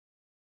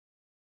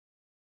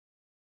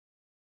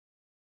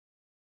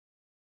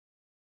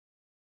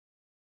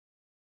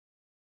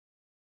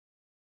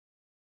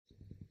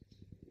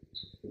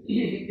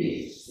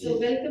So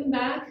welcome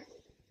back.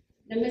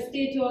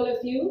 Namaste to all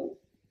of you.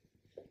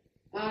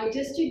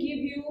 Just to give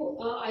you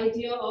an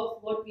idea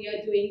of what we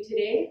are doing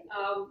today,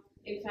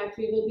 in fact,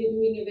 we will be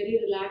doing a very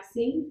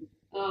relaxing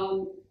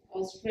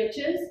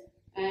stretches,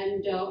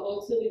 and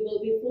also we will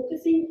be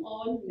focusing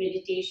on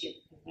meditation,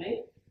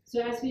 right?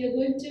 So as we are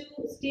going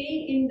to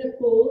stay in the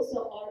pose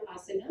or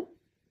asana,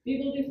 we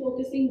will be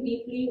focusing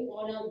deeply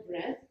on our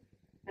breath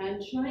and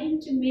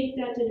trying to make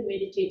that a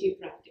meditative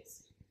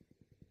practice.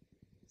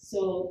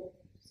 So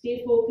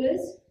stay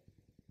focused,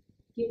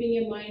 keeping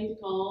your mind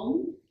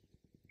calm,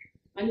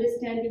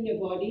 understanding your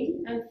body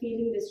and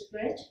feeling the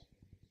stretch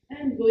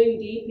and going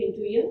deep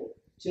into your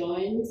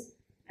joints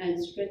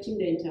and stretching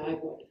the entire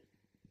body.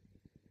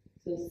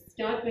 So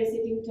start by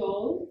sitting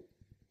tall,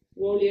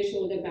 roll your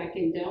shoulder back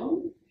and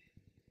down.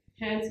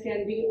 Hands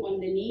can be on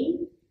the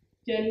knee,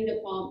 turning the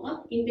palm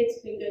up,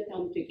 index finger,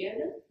 thumb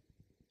together.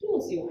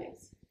 Close your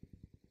eyes.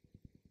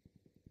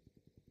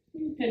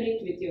 And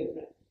connect with your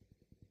breath.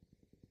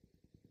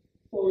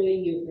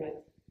 Following your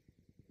breath.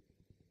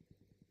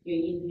 Your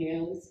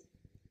inhales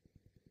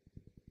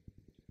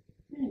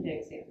and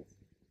exhales.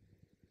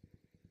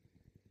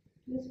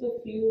 Just for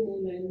a few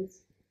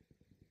moments,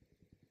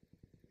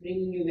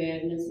 bringing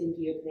awareness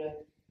into your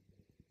breath,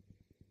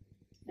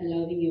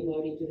 allowing your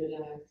body to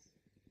relax.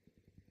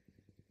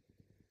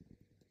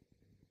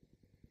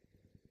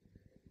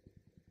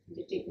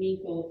 The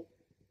technique of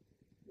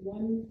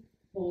one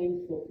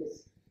point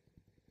focus.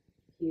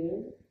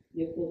 Here,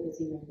 you're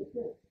focusing on the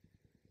breath.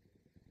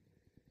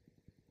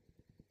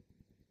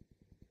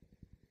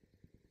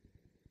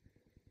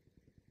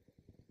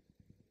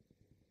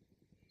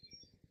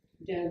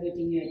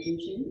 Diverting your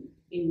attention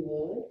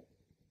inward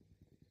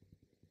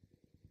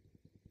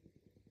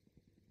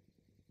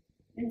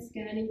and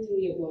scanning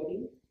through your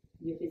body,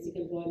 your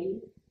physical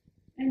body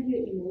and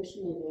your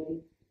emotional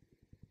body.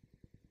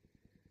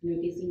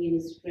 Noticing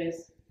any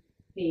stress,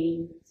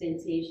 pain,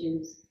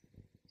 sensations,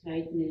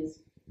 tightness,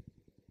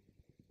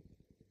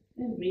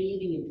 and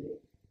breathing into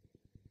it.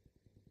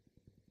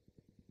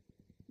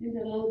 And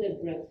allow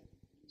that breath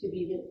to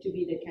be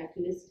the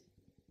catalyst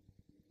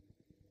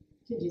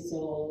to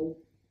dissolve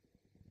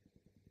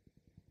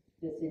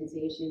the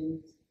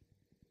sensations,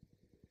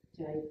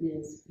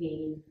 tightness,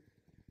 pain.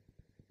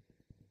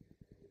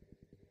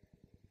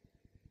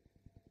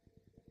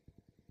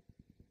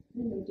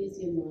 And notice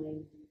your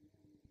mind.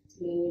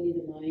 Slowly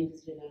the mind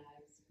is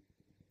relaxed.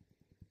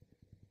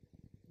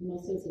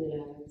 Muscles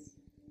relax.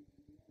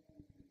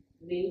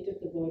 Weight of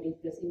the body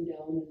pressing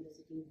down on the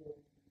sitting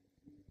bone.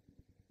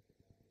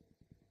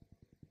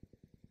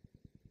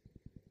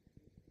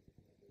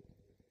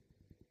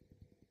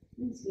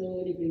 And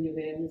slowly bring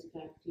awareness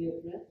back to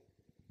your breath.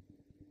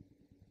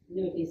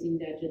 Noticing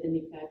that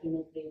rhythmic pattern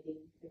of breathing,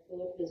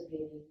 effortless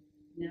breathing,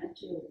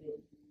 natural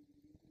breathing.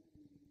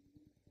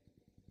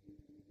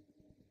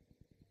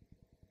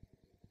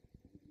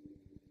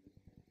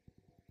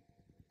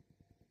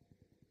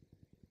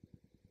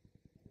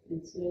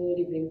 And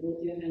slowly bring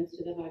both your hands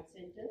to the heart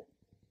center.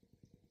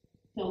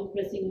 Thumb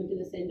pressing onto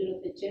the center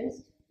of the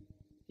chest.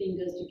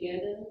 Fingers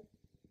together.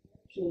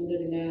 Shoulder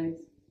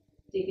relaxed.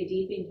 Take a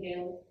deep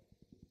inhale.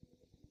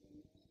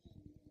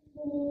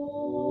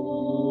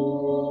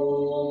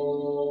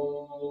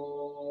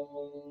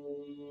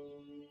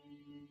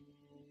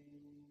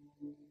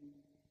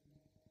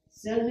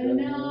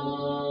 Sahana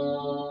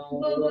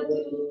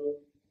bhavatu,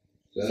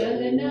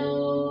 sahana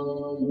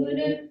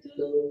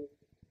bhunaktu,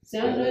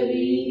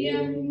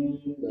 sahaviriyam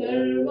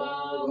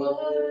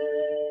karvavahai,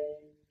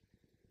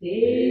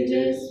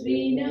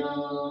 tejasvina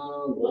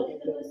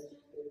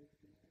vaditavastu,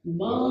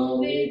 ma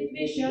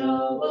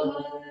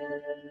vidvishavahai.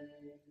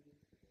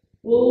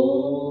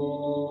 Om.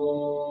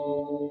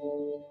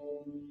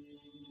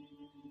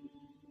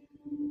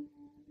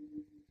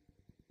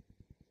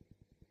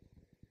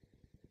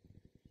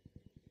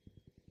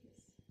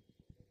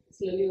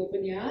 Slowly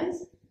open your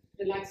eyes,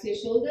 relax your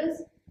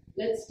shoulders.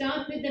 Let's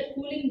start with that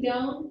cooling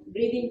down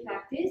breathing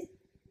practice.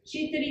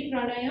 Shitari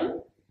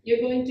pranayam.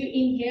 You're going to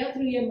inhale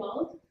through your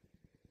mouth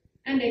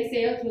and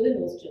exhale through the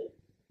nostril.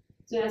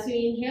 So as you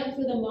inhale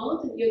through the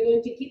mouth, you're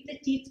going to keep the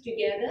teeth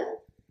together,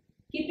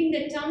 keeping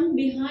the tongue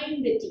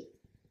behind the teeth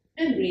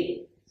and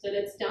breathing. So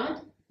let's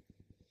start.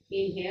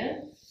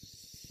 Inhale.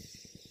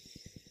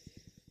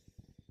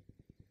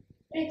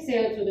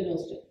 Exhale through the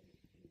nostril.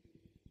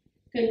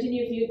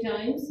 Continue a few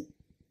times.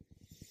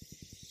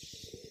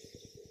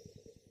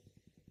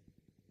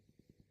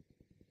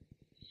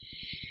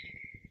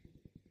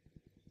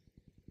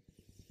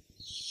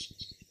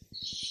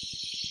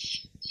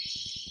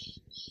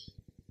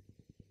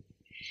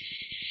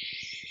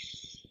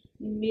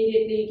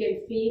 Immediately you can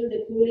feel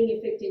the cooling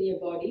effect in your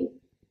body.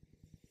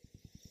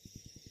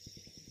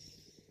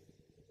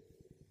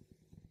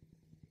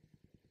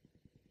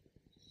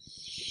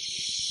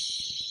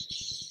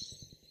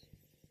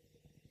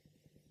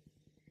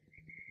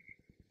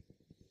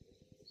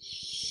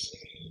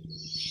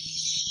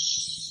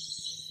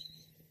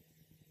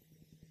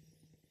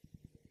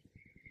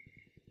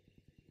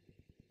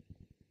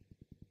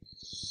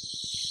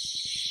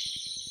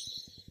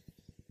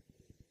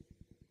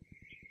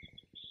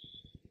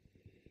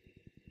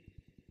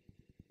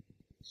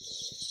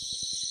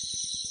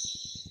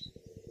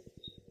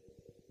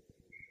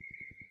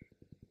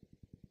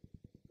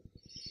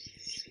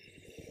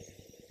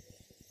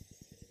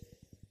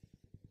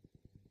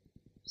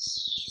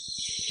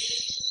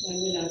 One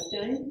more last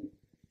time.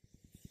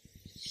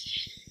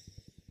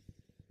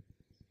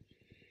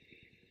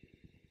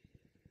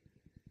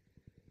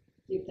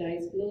 Keep the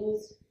eyes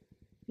closed.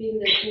 Feel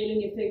the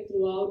cooling effect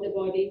throughout the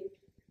body.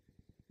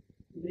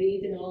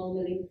 Breathe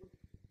normally.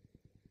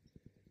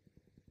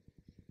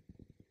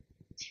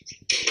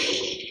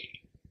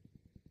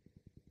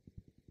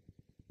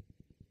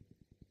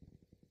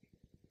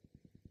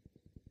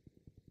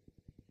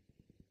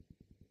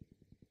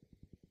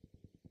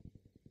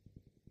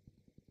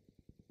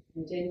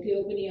 And gently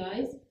open your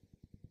eyes.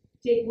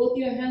 Take both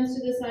your hands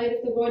to the side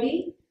of the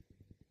body.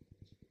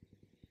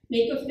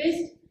 Make a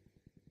fist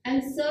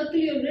and circle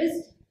your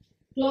wrist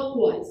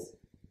clockwise.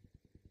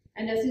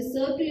 And as you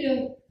circle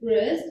your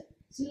wrist,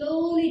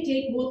 slowly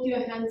take both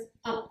your hands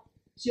up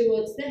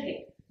towards the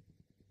head.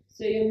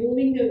 So you're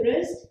moving the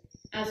wrist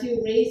as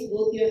you raise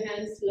both your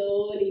hands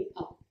slowly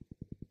up.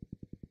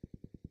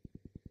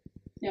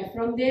 Now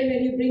from there,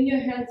 when you bring your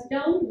hands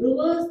down,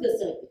 reverse the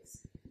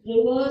circles.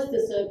 Reverse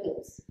the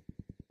circles.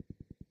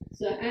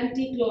 So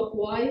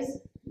anti-clockwise,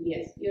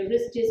 yes, your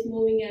wrist is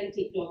moving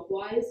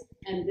anti-clockwise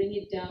and bring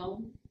it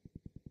down.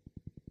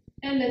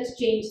 And let's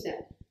change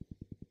that.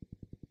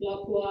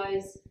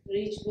 Clockwise,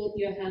 reach both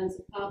your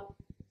hands up,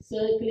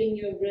 circling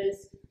your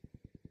wrist.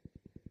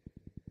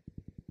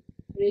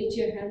 Reach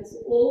your hands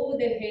over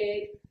the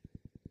head.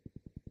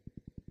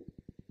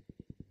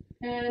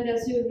 And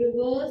as you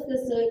reverse the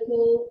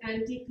circle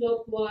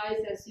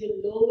anti-clockwise, as you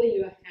lower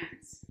your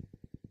hands.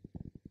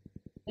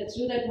 Let's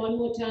do that one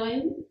more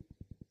time.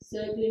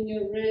 Circling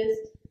your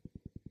wrist,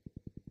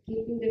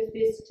 keeping the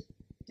fist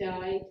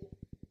tight,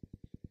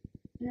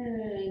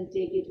 and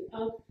take it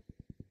up,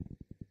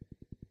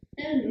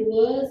 and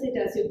reverse it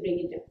as you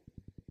bring it up.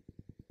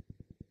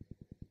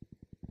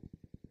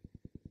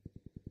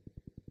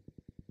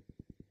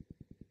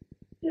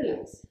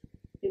 Relax.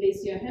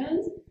 Release your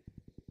hands.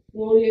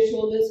 Roll your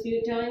shoulders a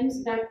few times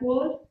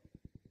backward.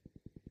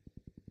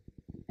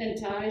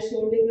 Entire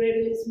shoulder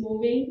girdle is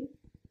moving.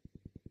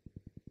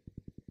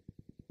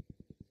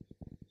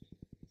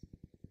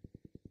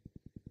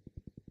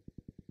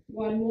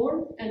 One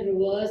more and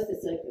reverse the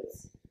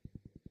circles.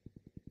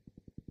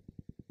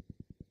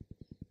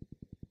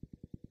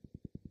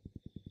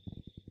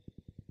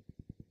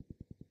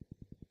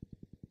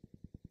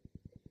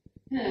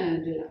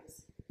 And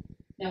relax.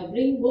 Now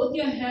bring both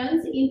your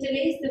hands,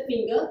 interlace the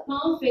finger,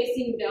 palm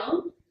facing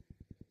down.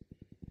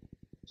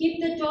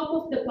 Keep the top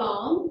of the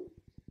palm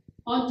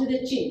onto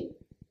the chin.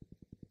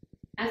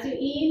 As you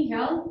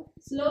inhale,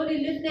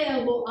 slowly lift the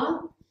elbow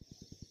up.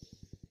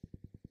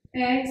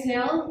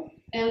 Exhale,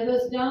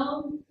 elbows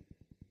down.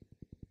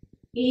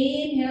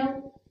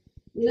 Inhale,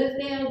 lift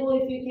the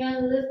elbow if you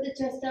can, lift the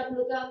chest up,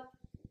 look up.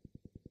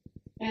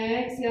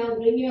 Exhale,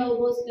 bring your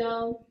elbows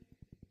down.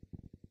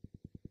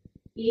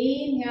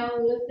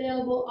 Inhale, lift the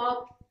elbow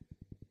up.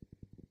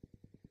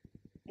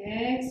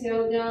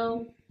 Exhale,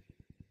 down.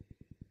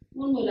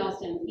 One more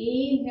last time.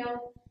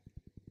 Inhale,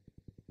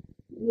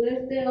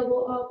 lift the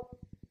elbow up.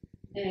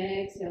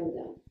 Exhale,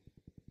 down.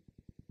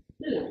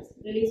 Relax.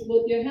 Release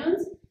both your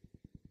hands.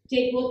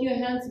 Take both your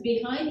hands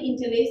behind,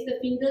 interlace the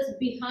fingers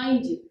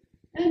behind you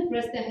and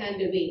press the hand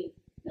away.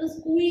 Now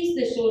squeeze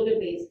the shoulder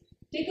blades.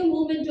 Take a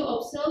moment to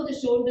observe the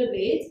shoulder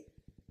blades.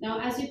 Now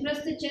as you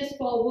press the chest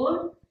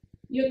forward,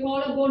 your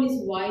collarbone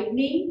is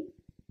widening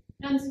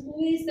and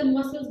squeeze the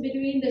muscles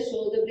between the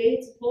shoulder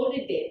blades. Hold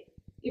it there.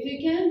 If you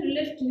can,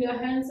 lift your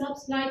hands up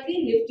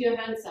slightly, lift your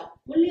hands up.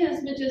 Only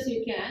as much as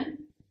you can.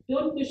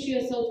 Don't push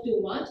yourself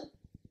too much.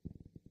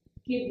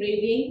 Keep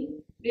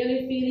breathing.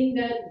 Really feeling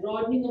that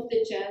broadening of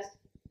the chest.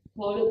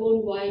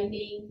 Collarbone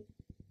widening,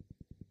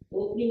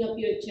 opening up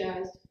your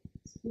chest,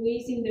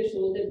 squeezing the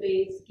shoulder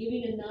blades,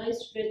 giving a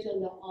nice stretch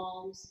on the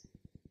arms.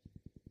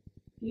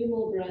 Few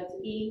more breaths.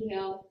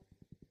 Inhale,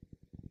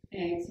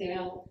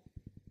 exhale,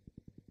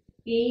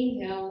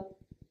 inhale,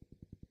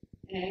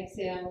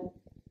 exhale.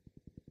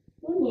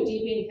 One more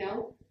deep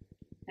inhale,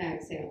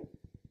 exhale.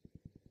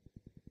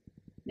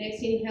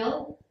 Next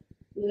inhale,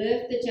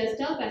 lift the chest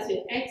up. As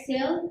you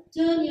exhale,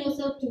 turn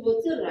yourself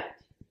towards the right.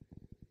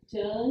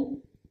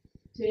 Turn.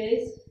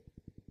 Twist.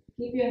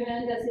 Keep your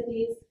hand as it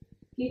is.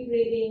 Keep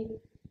breathing.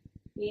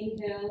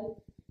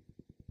 Inhale.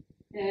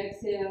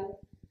 Exhale.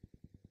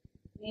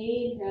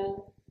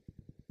 Inhale.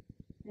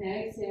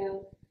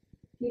 Exhale.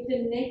 Keep the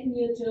neck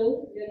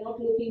neutral. You're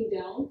not looking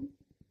down.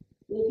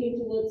 Looking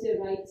towards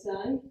your right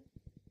side.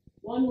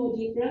 One more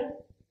deep breath.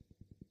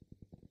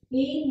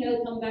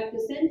 Inhale, come back to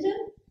center.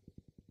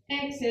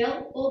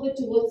 Exhale, over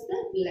towards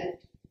the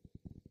left.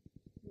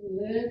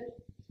 Lift.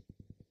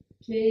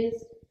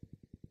 Twist.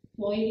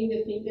 Pointing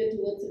the finger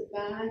towards the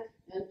back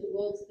and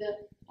towards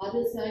the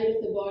other side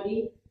of the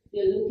body.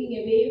 You're looking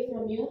away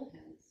from your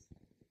hands.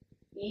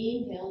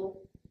 Inhale,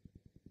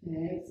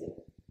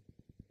 exhale.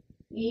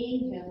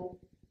 Inhale,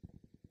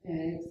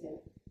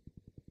 exhale.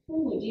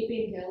 One more deep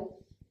inhale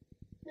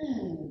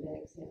And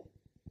exhale.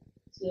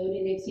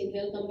 Slowly, next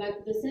inhale, come back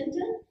to the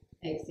center.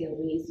 Exhale,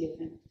 release your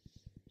hand.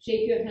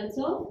 Shake your hands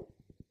off.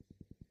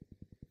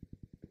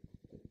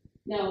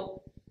 Now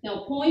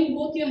point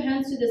both your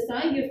hands to the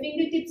side. Your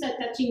fingertips are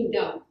touching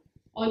down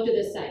onto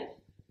the side.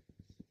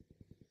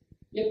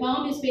 Your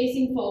palm is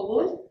facing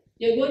forward.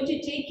 You're going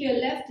to take your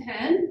left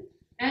hand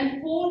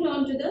and hold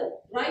on to the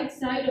right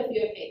side of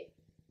your head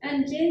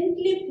and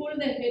gently pull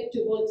the head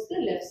towards the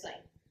left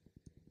side.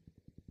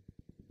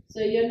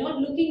 So you're not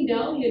looking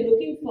down, you're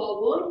looking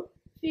forward,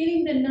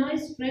 feeling the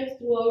nice stretch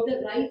throughout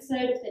the right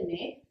side of the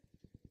neck,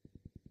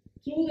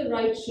 through the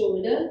right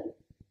shoulder,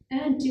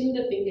 and till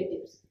the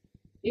fingertips.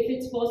 If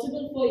it's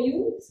possible for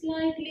you,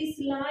 slightly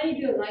slide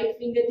your right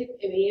fingertip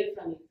away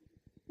from you.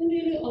 And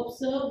really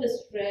observe the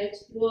stretch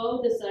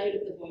throughout the side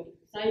of the body,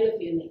 side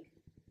of your neck.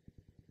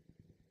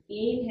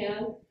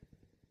 Inhale,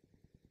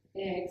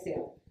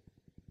 exhale.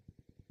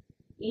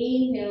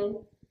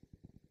 Inhale,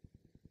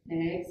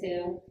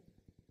 exhale.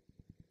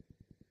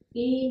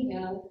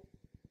 Inhale,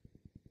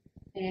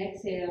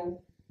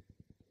 exhale.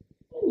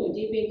 One more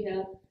deep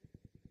inhale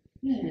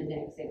and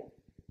exhale.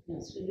 Now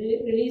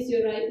release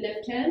your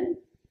left hand.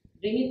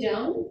 Bring it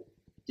down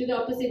to the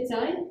opposite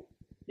side.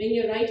 Bring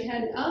your right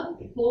hand up.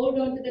 Hold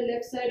on to the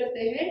left side of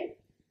the head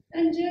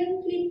and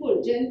gently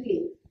pull,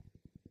 gently.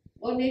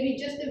 Or maybe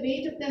just the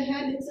weight of the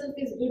hand itself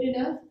is good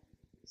enough.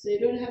 So you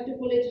don't have to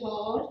pull it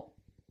hard.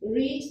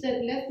 Reach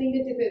that left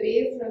fingertip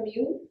away from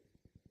you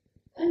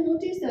and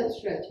notice that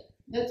stretch.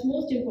 That's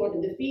most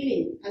important, the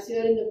feeling as you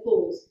are in the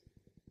pose.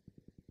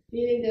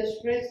 Feeling the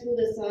stretch through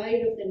the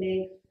side of the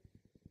neck,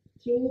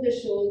 through the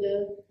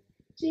shoulder,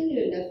 till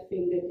your left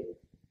fingertip.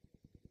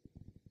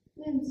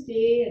 And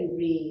stay and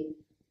breathe.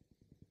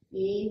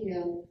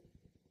 Inhale,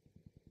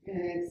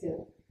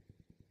 exhale.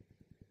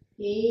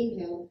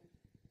 Inhale,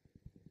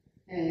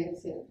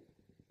 exhale.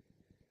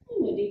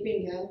 One more deep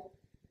inhale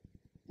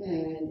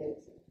and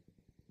exhale.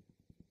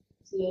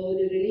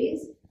 Slowly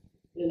release,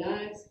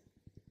 relax.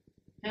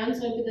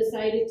 Hands onto the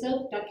side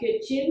itself, tuck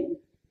your chin,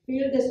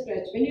 feel the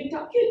stretch. When you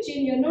tuck your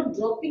chin, you're not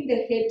dropping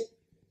the head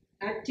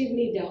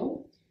actively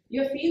down.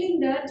 You're feeling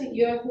that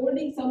you're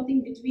holding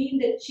something between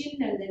the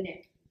chin and the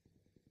neck.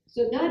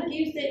 So that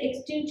gives the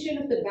extension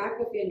of the back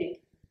of your neck.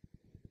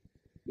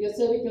 Your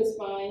cervical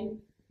spine,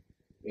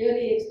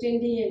 really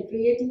extending and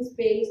creating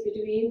space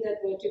between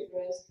that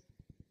vertebrae.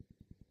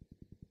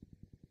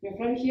 Now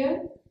from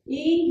here,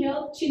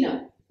 inhale, chin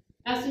up.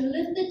 As you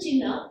lift the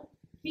chin up,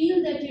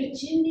 feel that your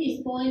chin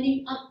is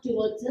pointing up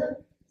towards the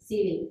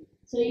ceiling.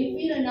 So you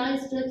feel a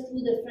nice stretch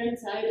through the front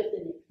side of the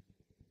neck.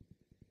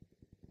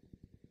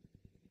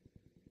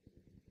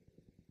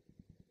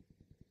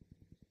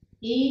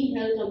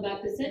 Inhale, come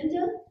back to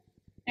center.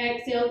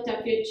 Exhale,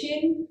 tuck your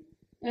chin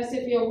as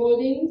if you're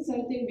holding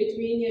something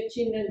between your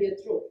chin and your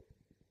throat.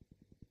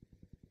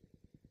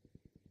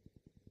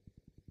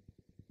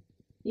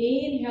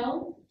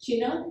 Inhale,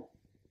 chin up.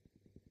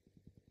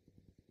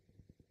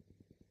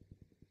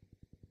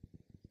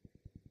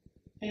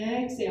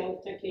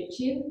 Exhale, tuck your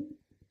chin.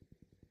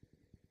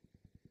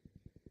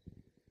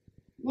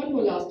 One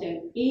more last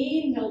time.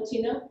 Inhale,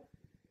 chin up.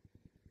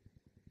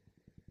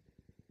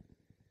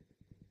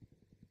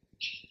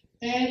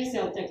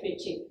 Exhale, tuck your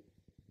chin.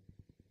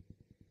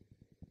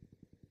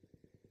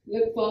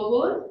 Look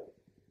forward.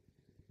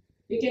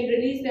 You can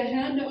release the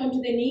hand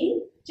onto the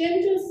knee.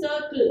 Gentle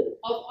circle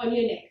on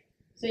your neck.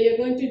 So you're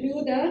going to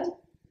do that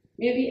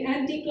maybe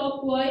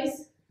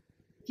anti-clockwise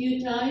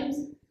few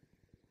times.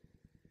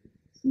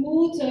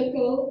 Smooth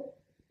circle.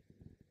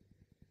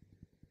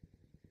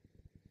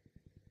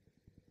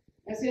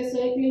 As you're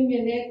circling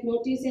your neck,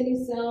 notice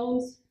any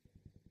sounds.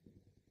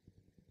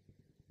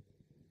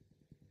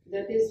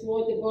 That is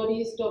what the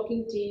body is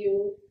talking to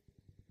you.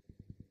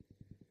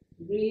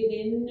 Breathe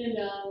in and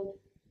out.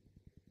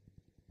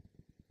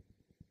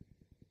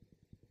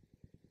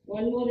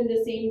 One more in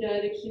the same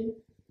direction.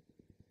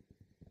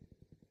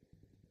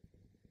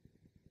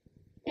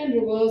 And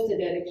reverse the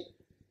direction.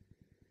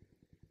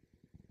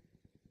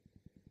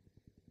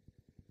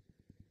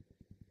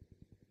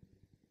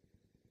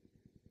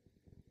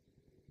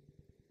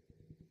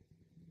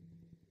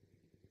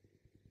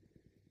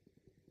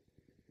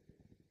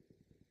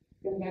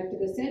 Come back to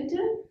the center,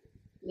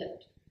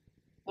 left.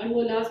 One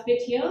more last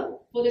bit here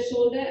for the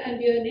shoulder and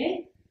your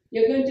neck.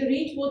 You're going to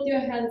reach both your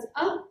hands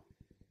up.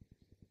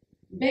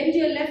 Bend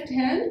your left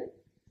hand.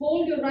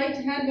 Hold your right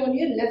hand on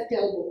your left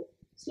elbow.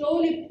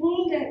 Slowly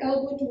pull the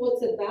elbow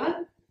towards the back.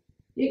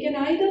 You can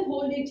either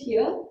hold it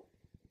here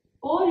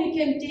or you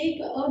can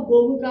take a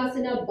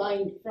Gomukhasana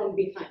bind from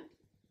behind.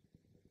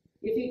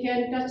 If you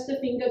can touch the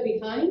finger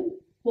behind,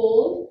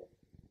 hold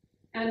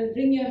and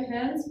bring your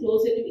hands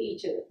closer to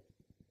each other.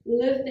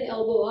 Lift the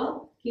elbow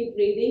up, keep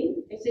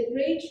breathing. It's a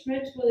great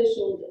stretch for the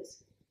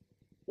shoulders.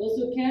 Those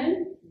who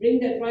can, bring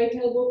that right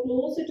elbow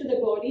closer to the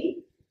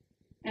body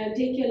and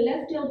take your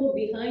left elbow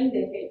behind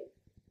the head.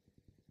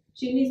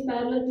 Chin is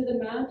parallel to the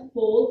mat,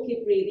 hold,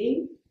 keep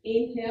breathing.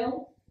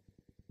 Inhale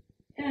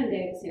and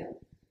exhale.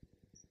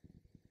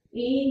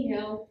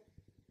 Inhale,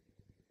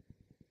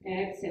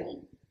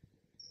 exhale.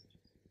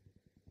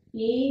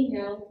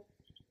 Inhale.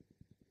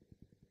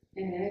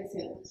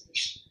 Exhale.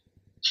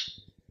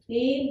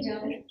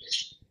 Inhale.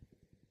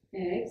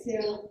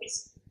 Exhale.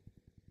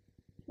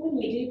 One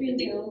more deep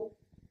inhale.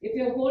 If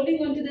you're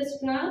holding onto the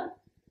strap,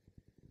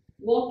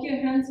 walk your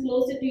hands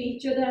closer to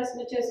each other as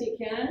much as you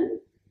can.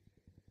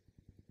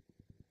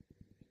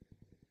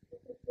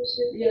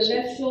 Your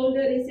left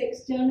shoulder is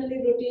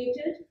externally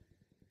rotated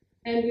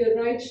and your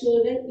right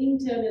shoulder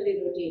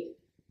internally rotated.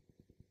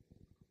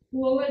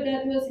 Whoever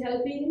that was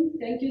helping,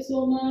 thank you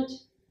so much.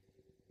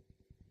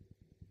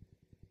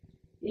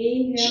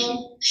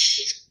 Inhale.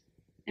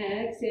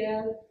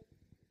 Exhale.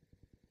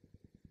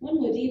 One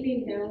more deep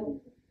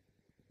inhale.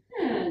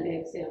 And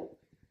exhale.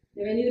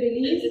 Then when you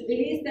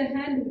release the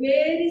hand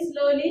very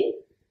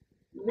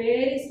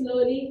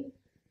slowly,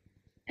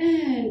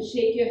 and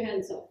shake your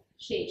hands off.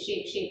 Shake,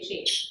 shake, shake,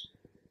 shake.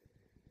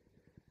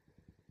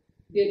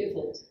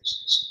 Beautiful.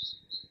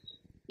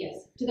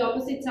 Yes. To the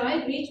opposite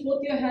side, reach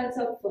both your hands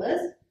up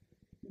first.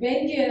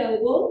 Bend your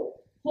elbow.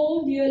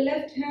 Hold your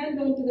left hand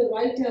onto the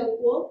right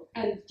elbow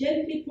and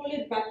gently pull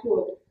it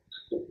backward.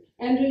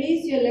 And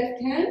release your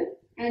left hand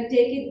and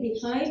take it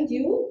behind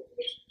you.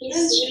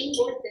 And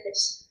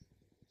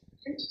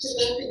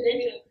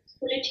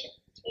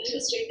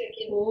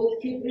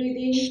hold, keep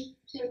breathing.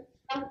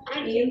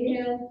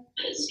 Inhale.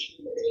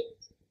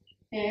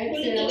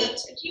 Exhale.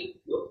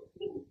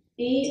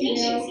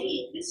 Inhale.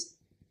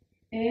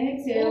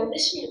 Exhale.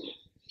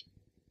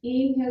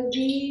 Inhale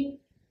deep.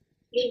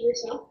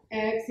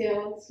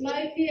 Exhale.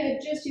 Slightly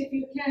adjust if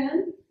you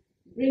can,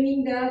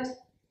 bringing that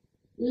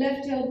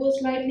left elbow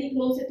slightly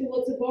closer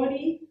towards the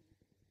body,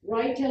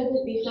 right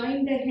elbow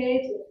behind the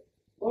head,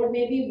 or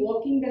maybe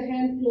walking the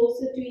hand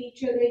closer to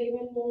each other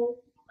even more,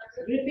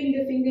 gripping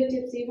the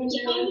fingertips even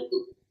more.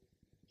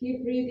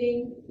 Keep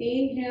breathing.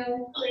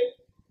 Inhale.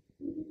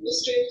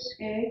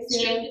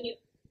 Exhale.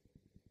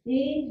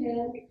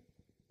 Inhale.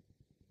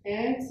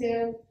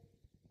 Exhale.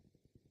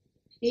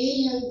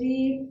 Inhale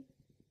deep.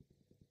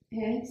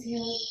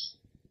 Exhale.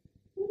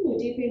 One more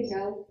deep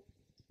inhale.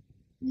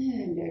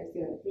 And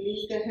exhale.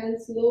 Release the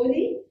hand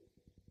slowly.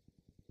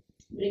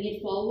 Bring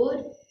it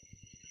forward.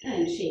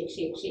 And shake,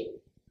 shake,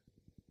 shake.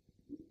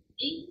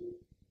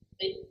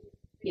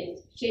 Yes.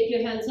 Shake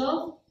your hands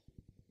off.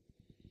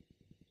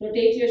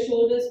 Rotate your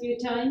shoulders a few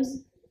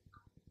times.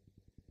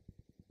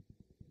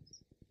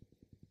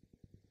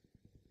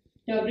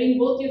 Now bring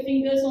both your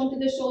fingers onto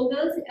the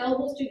shoulders,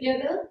 elbows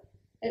together.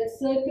 Let's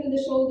circle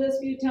the shoulders a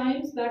few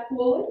times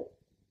backward.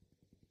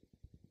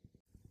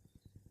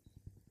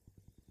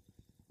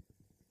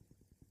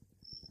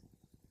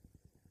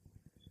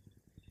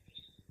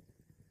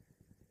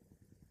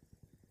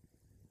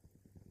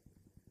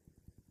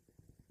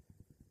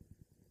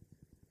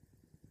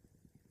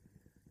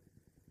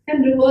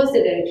 And reverse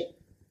the direction.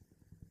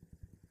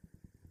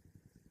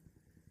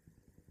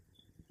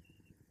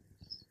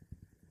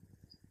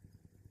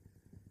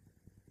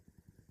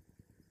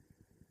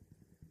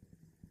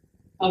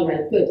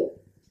 Alright, good.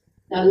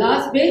 Now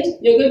last bit,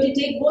 you're going to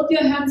take both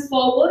your hands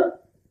forward.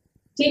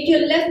 Take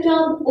your left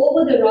arm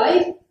over the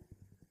right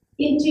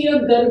into your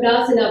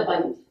Garudasana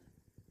bind.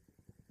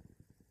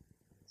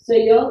 So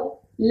your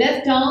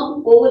left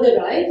arm over the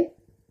right,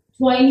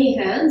 tiny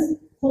hands,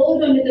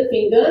 hold onto the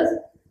fingers.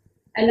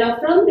 And now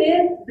from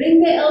there,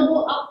 bring the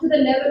elbow up to the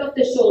level of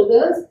the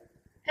shoulders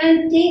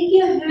and take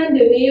your hand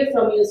away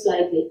from you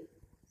slightly.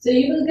 So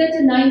you will get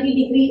a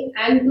 90-degree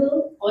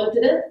angle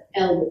onto the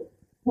elbow.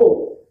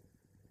 Hold.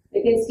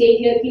 You can stay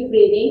here, keep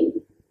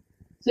breathing.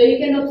 So you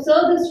can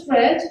observe the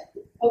stretch.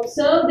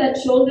 Observe that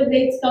shoulder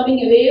blades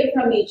coming away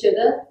from each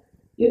other.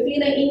 You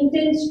feel an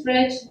intense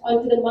stretch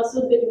onto the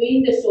muscle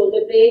between the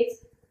shoulder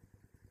blades.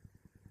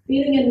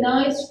 Feeling a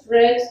nice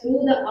stretch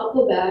through the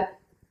upper back.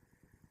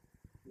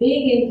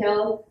 Big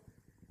inhale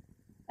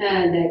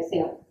and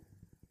exhale.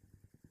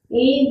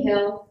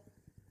 Inhale,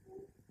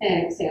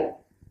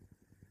 exhale.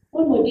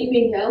 One more deep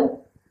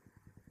inhale,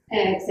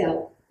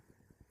 exhale.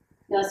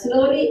 Now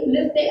slowly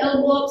lift the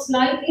elbow up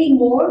slightly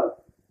more.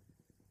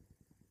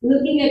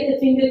 Looking at the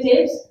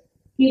fingertips.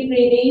 Keep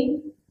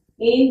breathing.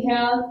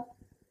 Inhale,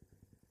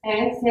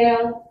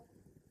 exhale.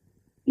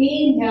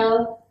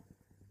 Inhale,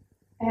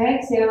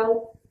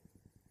 exhale.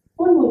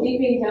 One more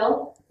deep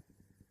inhale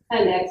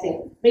and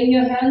exhale. Bring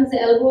your hands,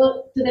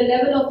 elbow to the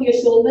level of your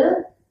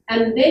shoulder,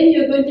 and then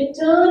you're going to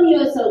turn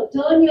your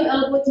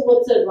elbow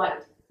towards the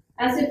right,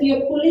 as if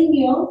you're pulling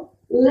your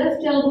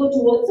left elbow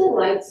towards the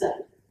right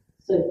side.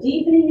 So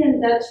deepening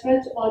in that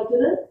stretch onto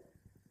the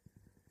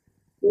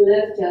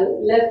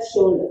left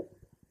shoulder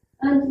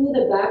and through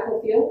the back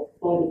of your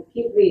body.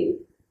 Keep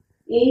breathing.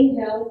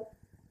 Inhale,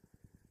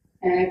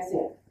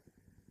 exhale.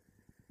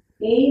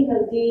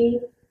 Inhale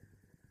deep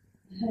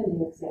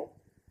and exhale.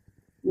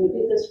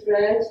 Notice the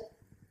stretch.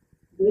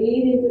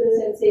 Breathe into the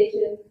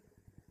sensation.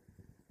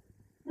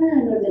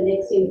 And on the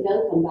next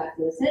inhale, come back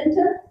to the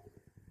center.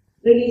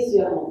 Release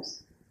your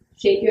arms.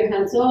 Shake your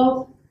hands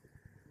off.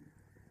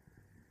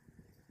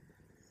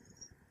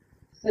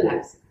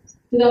 Relax.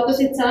 To the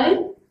opposite side,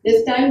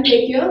 this time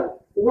take your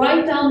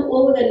right arm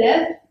over the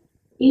left.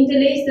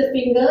 Interlace the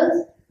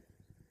fingers.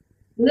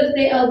 Lift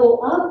the elbow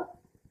up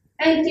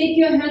and take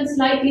your hand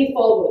slightly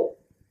forward.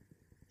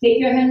 Take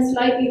your hand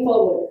slightly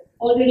forward.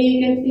 Already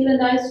you can feel a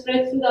nice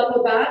stretch through the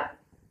upper back.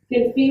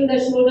 You can feel the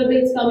shoulder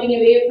blades coming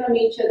away from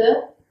each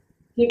other.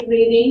 Keep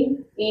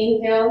breathing.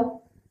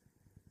 Inhale.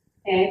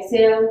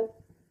 Exhale.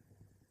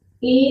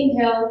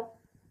 Inhale.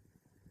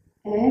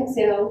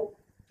 Exhale.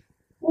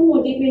 One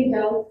more deep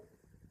inhale.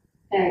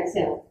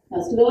 Exhale.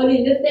 Now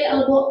slowly lift the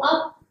elbow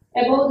up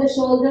above the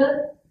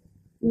shoulder.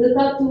 Look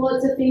up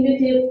towards the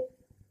fingertip.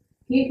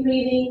 Keep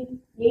breathing.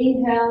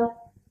 Inhale.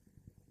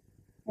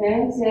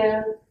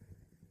 Exhale.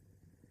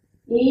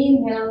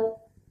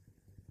 Inhale.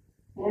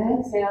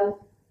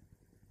 Exhale.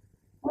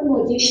 One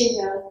more deep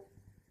inhale.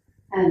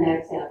 And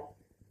exhale.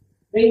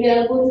 Bring the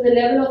elbow to the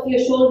level of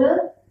your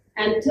shoulder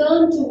and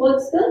turn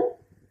towards the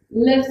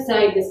left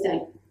side this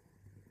time.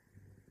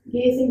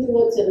 Gazing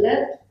towards your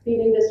left,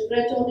 feeling the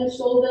stretch on your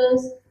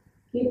shoulders.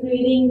 Keep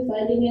breathing,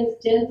 finding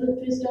a gentle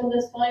twist on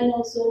the spine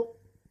also.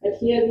 But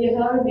here we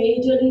are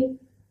majorly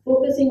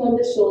focusing on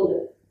the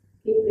shoulder.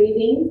 Keep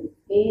breathing.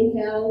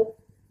 Inhale.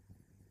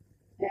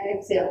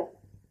 Exhale.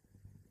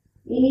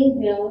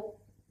 Inhale.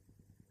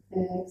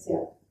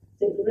 Exhale.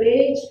 It's a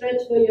great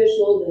stretch for your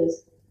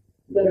shoulders.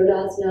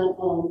 Garudasana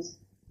arms.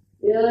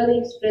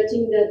 Really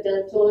stretching the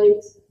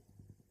deltoids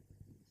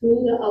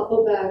through the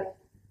upper back.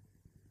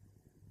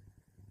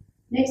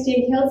 Next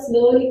inhale,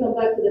 slowly come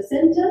back to the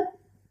center.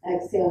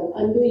 Exhale,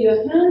 undo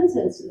your hands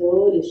and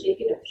slowly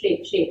shake it up.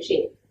 Shake, shake,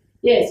 shake.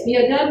 Yes, we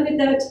are done with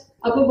that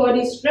upper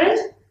body stretch.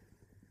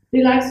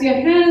 Relax your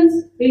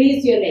hands,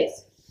 release your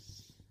legs.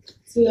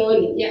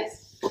 Slowly,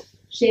 yes.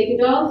 Shake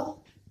it off.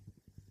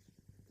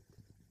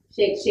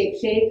 Shake, shake,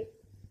 shake.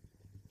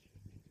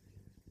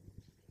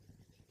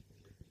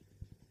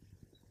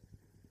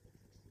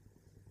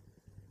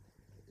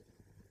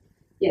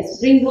 Yes,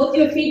 bring both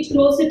your feet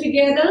closer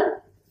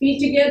together. Feet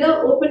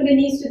together, open the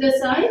knees to the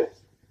side.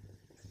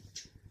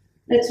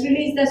 Let's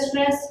release the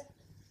stress.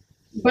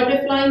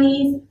 Butterfly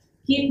knees,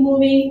 keep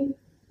moving.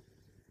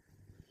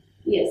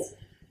 Yes.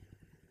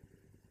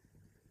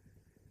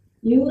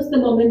 Use the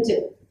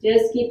momentum.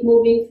 Just keep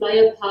moving, fly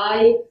up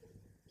high,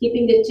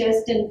 keeping the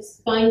chest and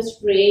spine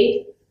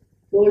straight,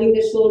 rolling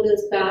the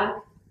shoulders back,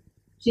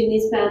 chin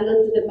is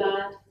parallel to the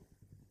mat.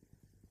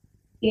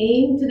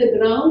 Aim to the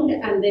ground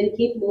and then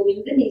keep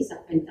moving the knees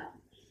up and down.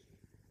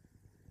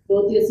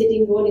 Both your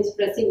sitting bone is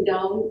pressing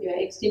down, you are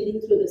extending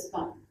through the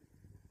spine.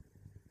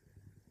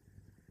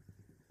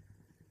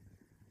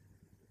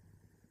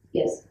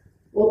 Yes.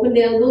 Open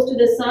the elbows to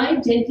the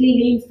side, gently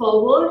lean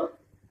forward.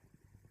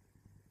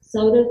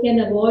 Several can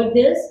avoid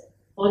this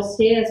or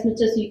stay as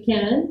much as you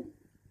can,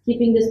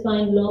 keeping the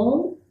spine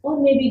long or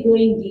maybe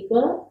going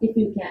deeper if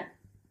you can.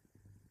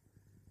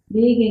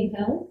 Big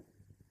inhale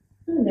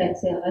and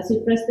exhale. As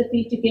you press the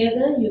feet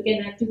together, you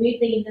can activate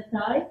the inner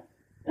thigh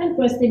and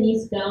press the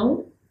knees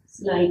down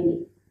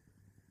slightly.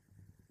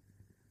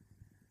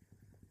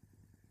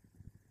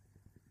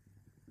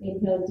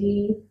 Inhale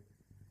deep,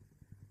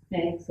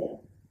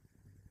 exhale.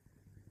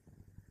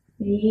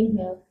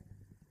 Inhale,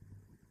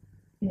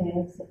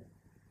 exhale.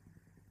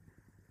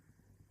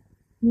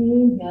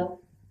 Inhale,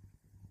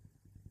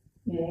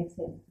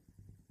 exhale.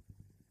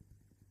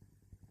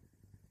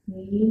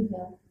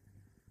 Inhale,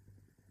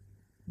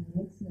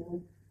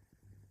 exhale.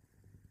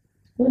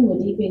 One more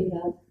deep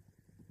inhale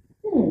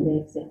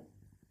and exhale.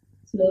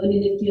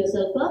 Slowly lift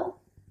yourself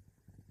up.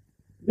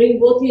 Bring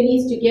both your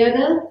knees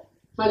together.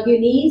 Hug your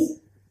knees.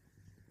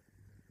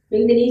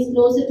 Bring the knees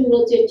closer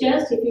towards your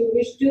chest. If you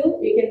wish to,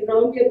 you can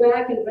round your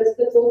back and rest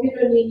the forehead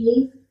on your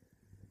knees.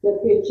 Tuck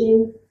your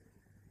chin.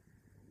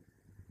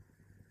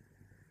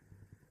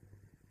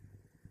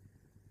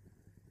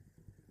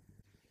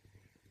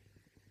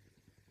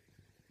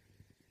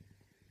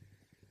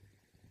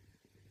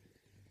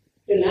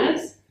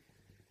 Relax.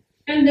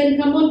 And then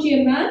come onto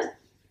your mat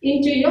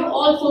into your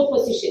all four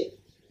position.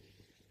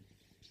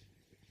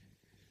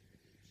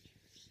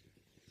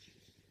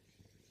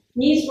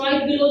 Knees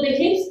right below the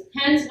hips,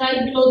 hands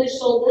right below the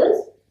shoulders,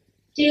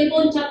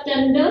 tailbone tucked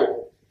under,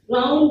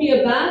 round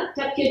your back,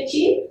 tuck your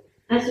chin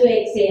as you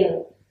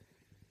exhale.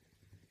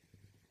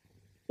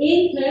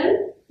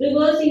 Inhale,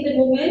 reversing the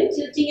movement,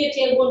 tilting your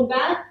tailbone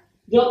back,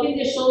 dropping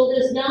the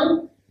shoulders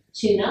down,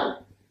 chin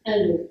up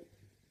and move.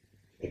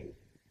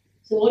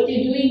 So what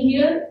you're doing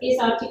here is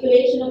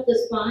articulation of the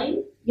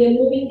spine. You're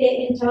moving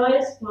the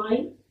entire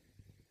spine.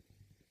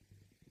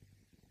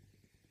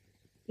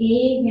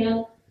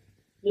 Inhale.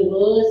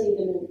 Reversing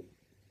the move.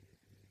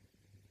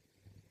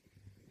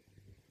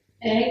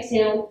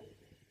 Exhale.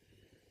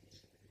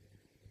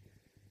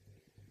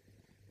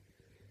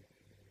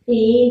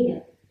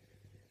 Inhale.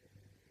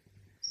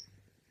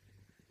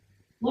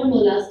 One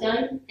more last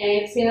time.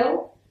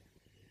 Exhale.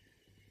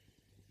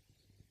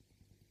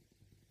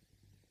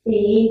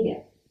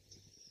 Inhale.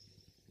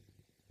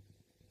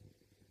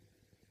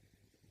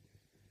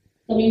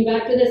 Coming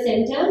back to the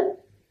center,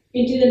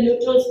 into the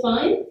neutral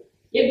spine.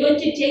 You're going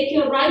to take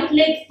your right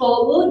leg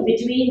forward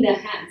between the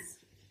hands.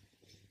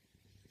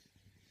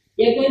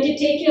 You're going to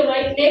take your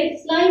right leg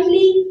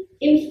slightly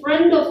in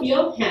front of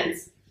your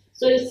hands.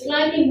 So it's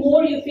slightly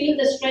more you feel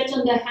the stretch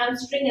on the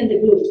hamstring and the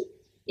glute.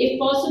 If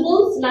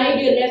possible, slide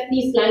your left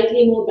knee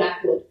slightly more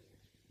backward.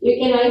 You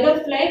can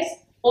either flex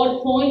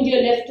or point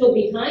your left toe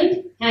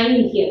behind,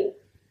 hanging here.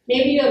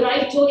 Maybe your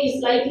right toe is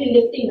slightly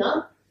lifting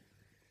up.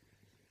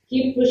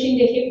 Keep pushing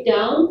the hip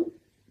down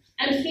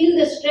and feel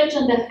the stretch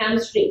on the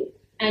hamstring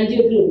and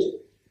your glute.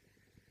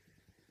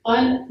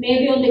 Or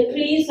maybe on the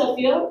crease of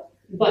your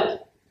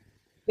butt,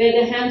 where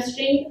the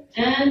hamstring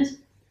and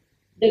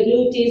the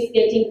glute is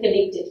getting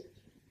connected.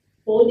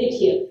 Hold it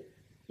here.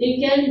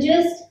 You can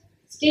just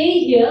stay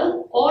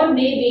here or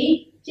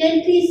maybe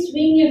gently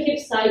swing your hip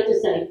side to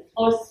side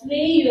or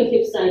sway your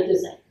hip side to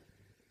side.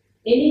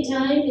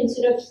 Anytime,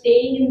 instead of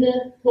staying in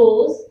the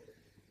pose,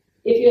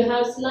 if you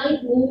have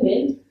slight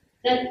movement,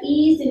 that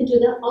ease into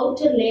the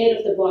outer layer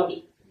of the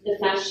body, the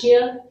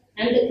fascia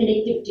and the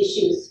connective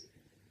tissues.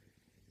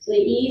 So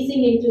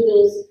easing into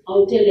those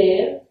outer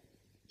layer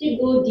to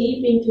go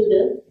deep into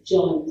the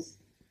joints.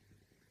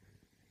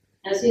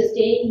 As you're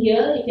staying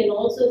here, you can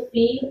also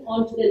feel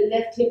onto the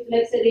left hip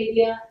flexor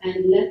area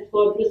and left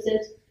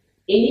quadricep.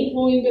 Any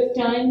point of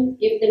time,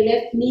 if the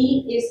left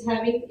knee is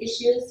having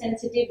issues,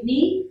 sensitive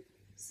knee,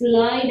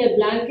 slide a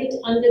blanket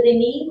under the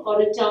knee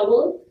or a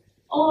towel,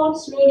 or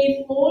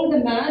slowly fold the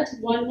mat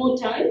one more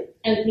time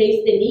and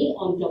place the knee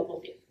on top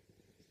of it.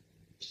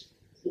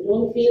 So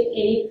don't feel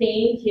any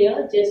pain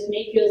here, just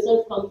make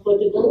yourself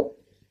comfortable.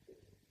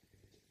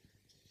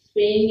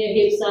 Swaying your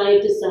hip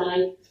side to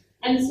side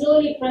and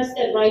slowly press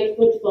that right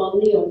foot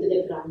firmly onto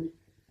the ground.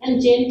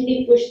 And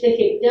gently push the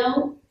hip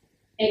down,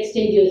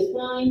 extend your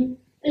spine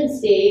and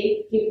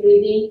stay, keep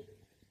breathing.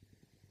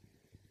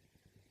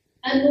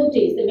 And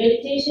notice, the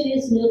meditation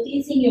is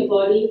noticing your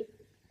body.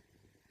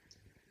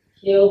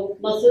 Your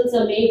muscles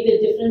are made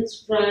with different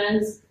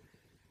strands.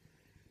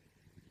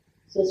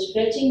 So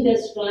stretching the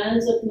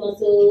strands of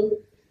muscle.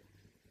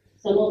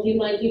 Some of you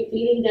might be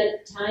feeling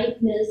that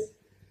tightness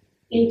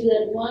into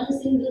that one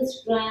single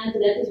strand.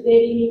 That is where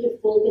you need to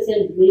focus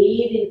and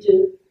breathe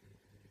into.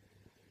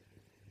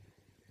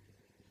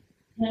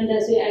 And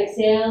as you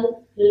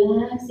exhale,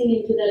 relaxing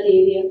into that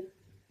area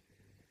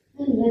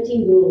and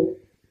letting go.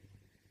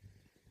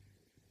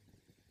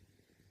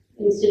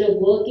 Instead of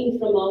working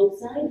from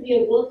outside, we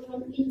are working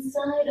from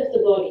inside of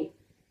the body.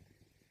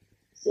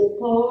 So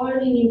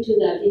carving into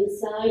that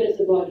inside of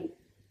the body.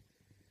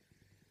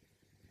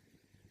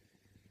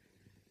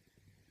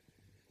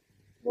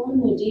 One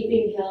more deep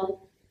inhale.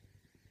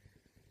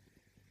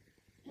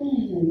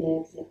 And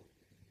exhale.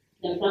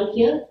 Now from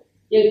here,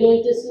 you're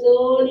going to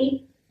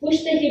slowly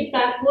push the hip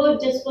backward.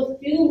 Just for a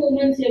few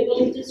moments, you're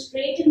going to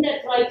straighten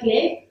that right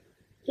leg.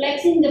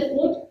 Flexing the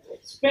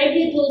foot. Spread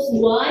your toes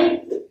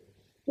wide.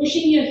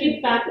 Pushing your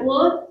hip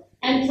backward.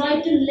 And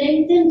try to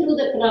lengthen through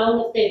the crown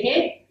of the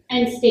head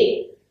and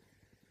stay.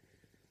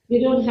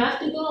 You don't have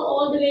to go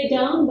all the way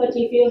down, but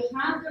if you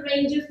have the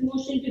range of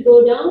motion to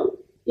go down,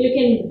 you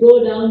can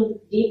go down,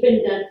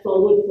 deepen that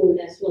forward fold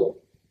as well.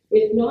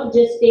 If not,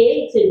 just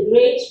stay. It's a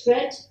great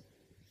stretch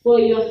for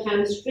your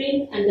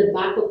hamstring and the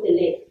back of the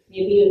leg.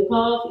 Maybe your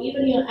calf,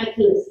 even your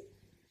Achilles.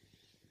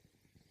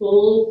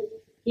 Hold,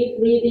 keep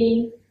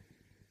breathing.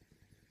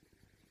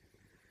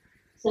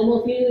 Some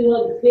of you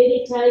are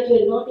very tight,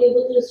 you are not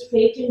able to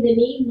straighten the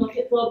knee, not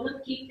a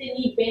problem. Keep the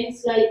knee bent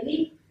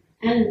slightly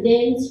and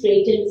then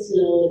straighten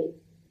slowly.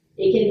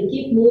 You can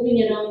keep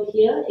moving around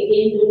here.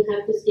 Again, don't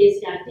have to stay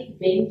static.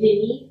 Bend your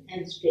knee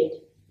and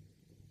straighten.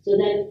 So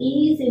that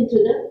ease into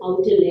the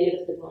outer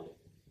layer of the body.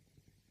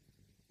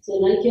 So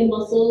like your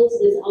muscles,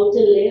 this outer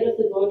layer of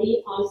the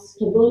body are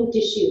stubborn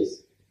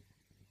tissues.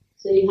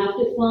 So you have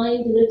to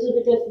find a little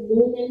bit of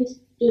movement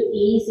to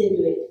ease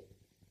into it.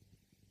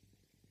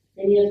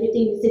 When you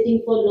are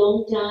sitting for a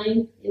long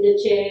time in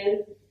the chair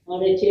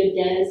or at your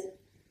desk,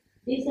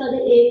 these are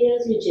the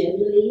areas you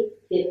generally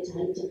get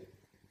tighter.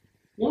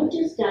 Not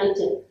just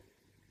tighter,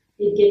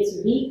 it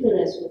gets weaker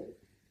as well.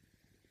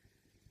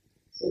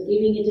 So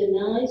giving it a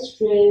nice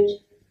stretch.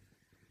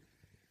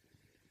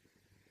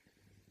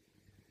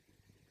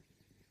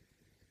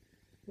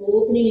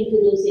 Opening into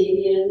those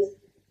areas.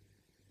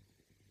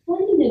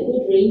 Finding a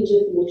good range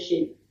of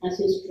motion as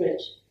you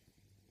stretch.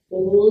 The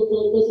whole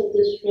purpose of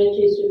the stretch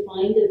is to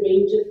find the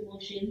range of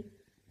motion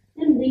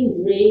and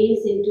bring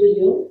grace into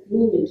your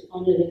movement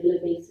on a regular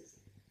basis.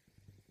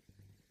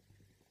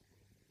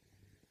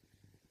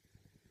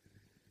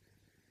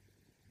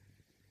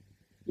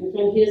 And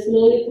from here,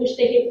 slowly push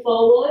the hip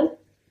forward.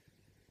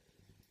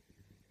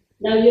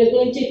 Now you're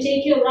going to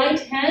take your right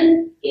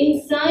hand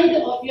inside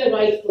of your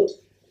right foot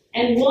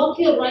and walk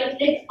your right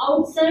leg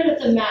outside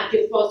of the mat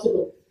if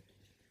possible.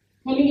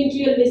 Coming into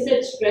your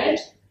lizard stretch.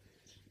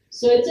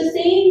 So it's the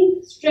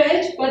same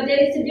stretch, but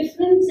there is a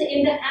difference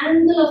in the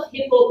angle of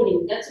hip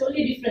opening. That's the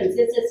only difference.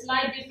 It's a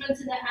slight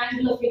difference in the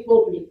angle of hip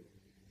opening.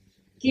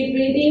 Keep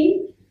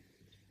breathing.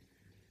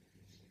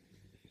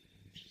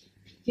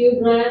 Few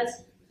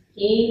breaths.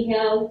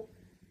 Inhale.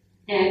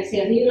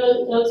 Exhale. Here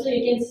also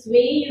you can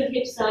sway your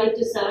hip side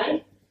to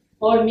side.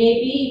 Or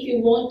maybe if you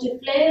want to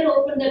flare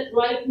open that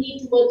right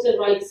knee towards the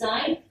right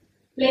side,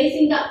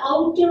 placing the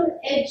outer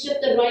edge of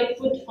the right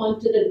foot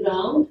onto the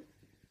ground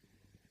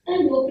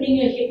and opening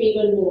your hip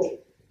even more.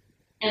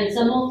 And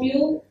some of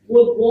you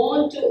would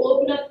want to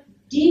open up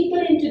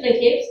deeper into the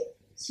hips.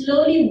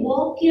 Slowly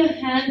walk your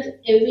hand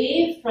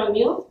away from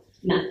your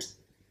mat.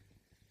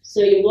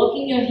 So you're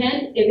walking your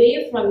hand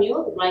away from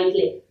your right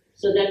leg.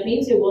 So that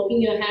means you're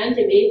walking your hand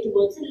away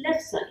towards the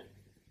left side.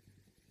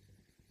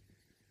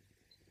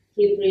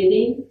 Keep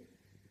breathing.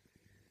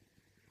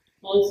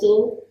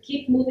 Also,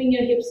 keep moving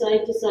your hip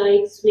side to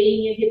side,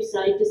 swaying your hip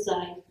side to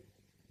side.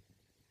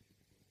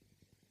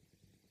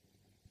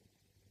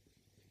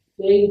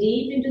 Going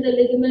deep into the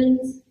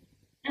ligaments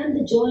and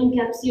the joint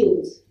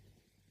capsules.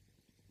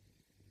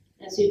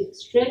 As you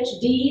stretch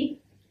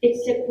deep,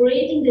 it's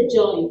separating the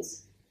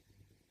joints,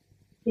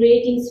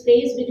 creating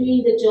space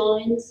between the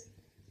joints.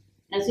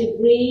 As you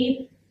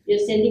breathe,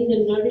 you're sending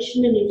the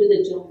nourishment into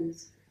the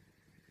joints.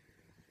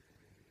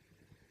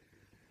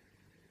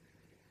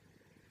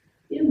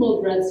 Few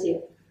more breaths here.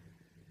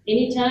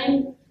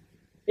 Anytime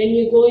when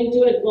you go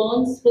into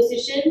advanced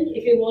position,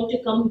 if you want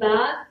to come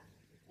back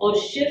or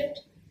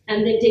shift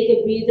and then take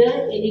a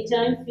breather,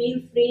 anytime feel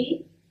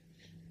free.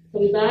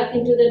 Come back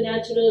into the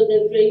natural,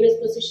 the previous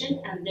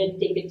position and then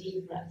take a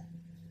deep breath.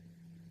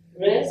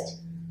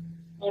 Rest,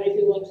 or if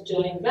you want to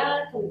join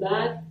back, come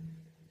back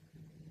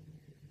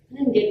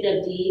and get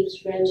that deep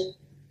stretch.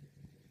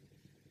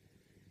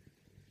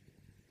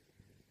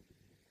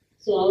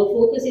 So our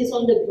focus is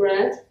on the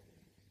breath.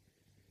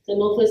 Some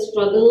of us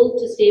struggle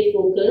to stay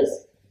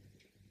focused.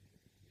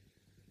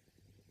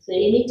 So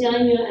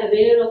anytime you're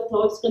aware of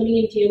thoughts coming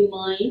into your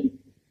mind,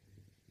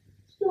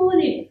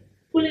 slowly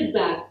pull it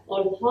back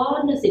or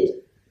harness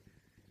it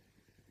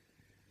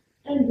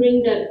and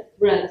bring that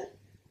breath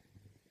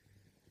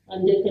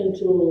under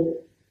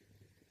control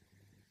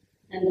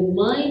and the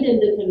mind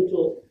under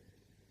control,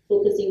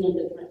 focusing on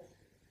the breath.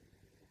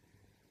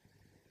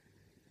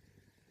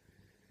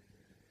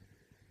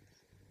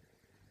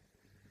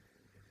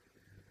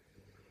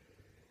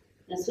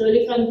 And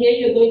slowly from here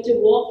you're going to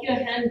walk your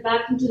hand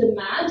back into the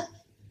mat,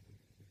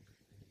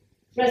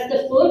 press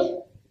the foot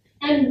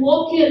and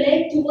walk your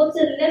leg towards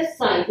the left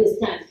side this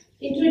time,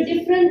 into a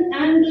different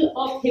angle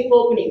of hip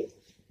opening,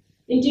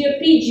 into your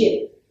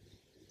pigeon.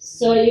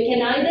 So you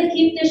can either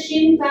keep the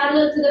shin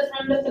parallel to the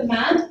front of the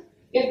mat.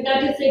 If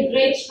that is a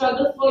great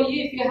struggle for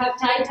you, if you have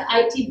tight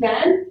IT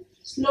band,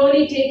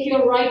 slowly take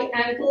your right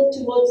ankle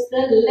towards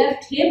the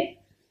left hip.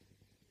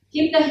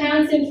 Keep the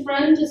hands in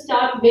front to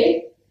start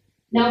with.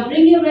 Now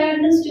bring your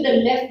awareness to the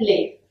left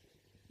leg.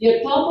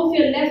 Your top of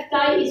your left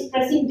thigh is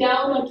pressing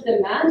down onto the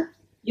mat.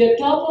 Your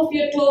top of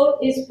your toe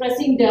is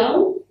pressing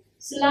down.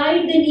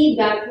 Slide the knee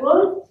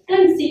backward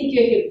and sink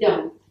your hip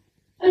down.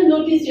 And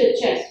notice your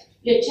chest.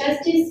 Your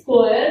chest is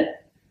squared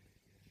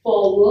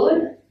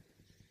forward,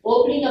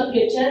 opening up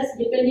your chest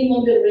depending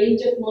on the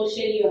range of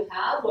motion you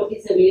have, what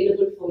is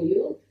available for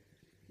you.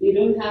 You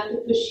don't have to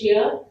push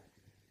here.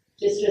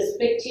 Just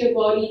respect your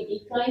body,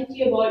 be kind to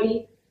your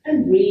body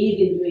and breathe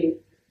into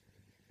it.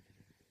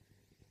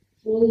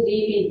 Full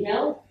deep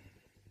inhale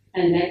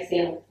and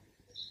exhale.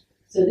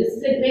 So this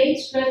is a great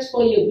stretch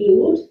for your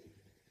glute,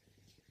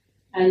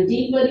 and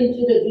deeper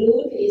into the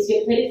glute is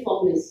your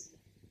piriformis.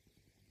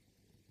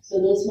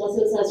 So those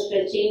muscles are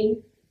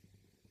stretching,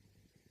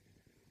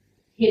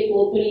 hip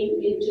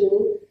opening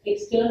into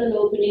external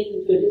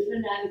opening into a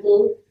different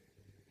angle.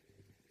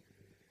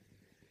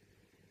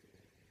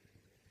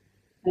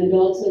 And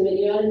also when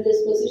you are in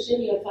this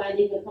position, you are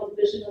finding a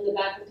compression on the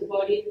back of the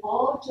body,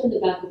 arch on the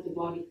back of the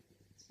body.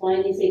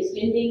 Spine is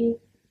extending.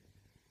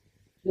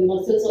 The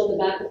muscles on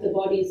the back of the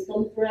body is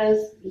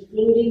compressed,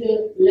 including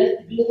the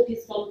left glute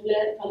is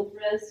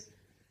compressed.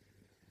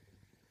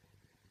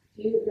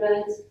 Few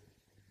breaths.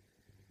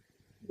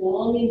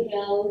 Long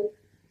inhale,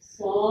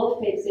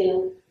 soft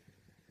exhale.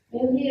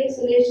 Every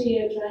exhalation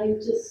you are trying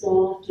to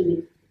soften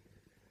it.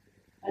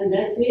 And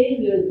that way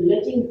you are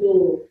letting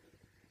go.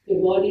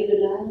 Your body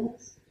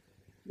relax,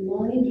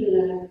 mind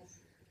relax.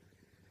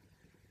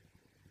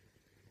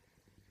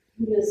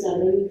 You are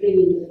surrendering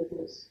into the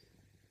pose.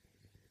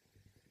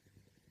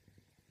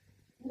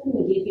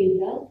 Deep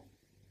inhale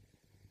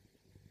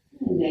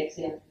and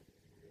exhale.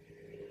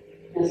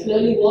 Now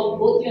slowly walk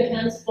both your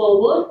hands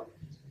forward.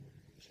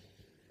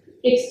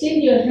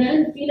 Extend your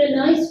hand, feel a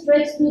nice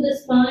stretch through the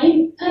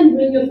spine and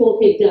bring your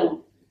forehead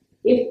down.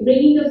 If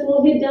bringing the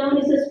forehead down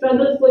is a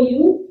struggle for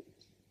you,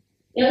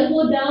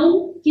 elbow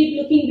down,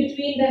 keep looking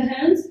between the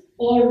hands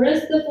or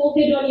rest the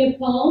forehead on your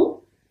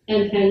palm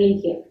and hanging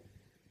here.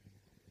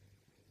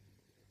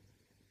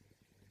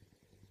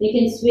 You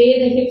can sway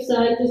the hip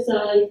side to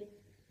side.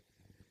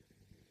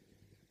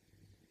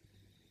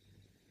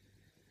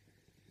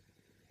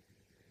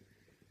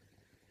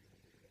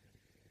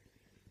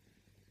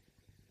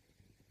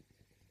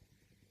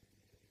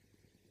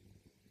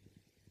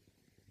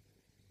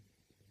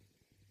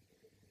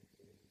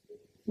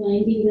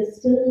 Finding the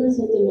stillness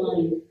of the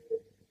mind.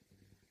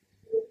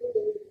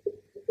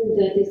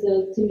 That is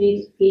the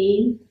ultimate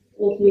aim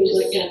of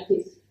yoga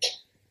practice.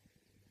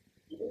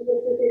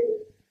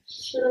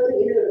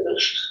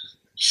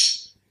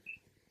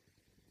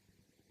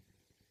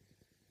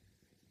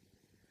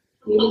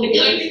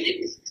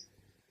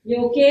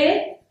 You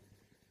okay?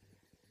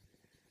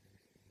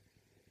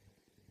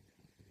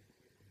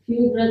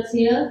 Few breaths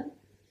here.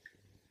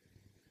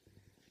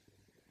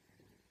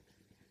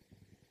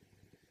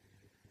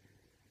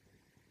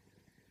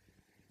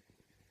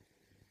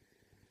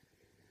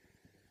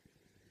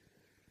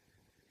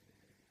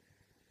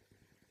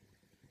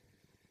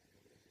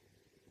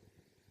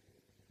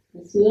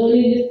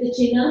 Slowly lift the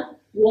chin up,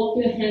 walk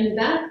your hand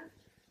back,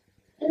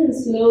 and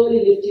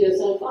slowly lift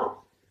yourself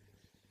up.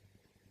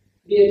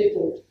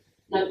 Beautiful.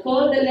 Now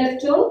curl the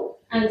left toe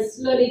and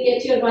slowly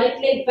get your right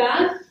leg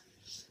back.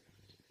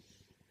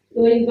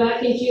 Going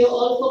back into your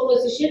all-four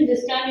position.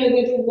 This time you're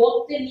going to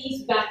walk the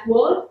knees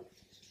backward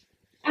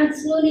and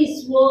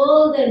slowly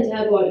swirl the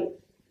entire body,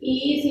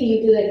 easing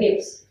into the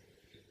hips.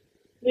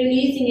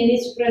 Releasing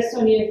any stress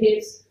on your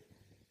hips.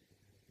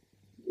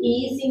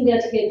 Easing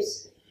that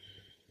hips.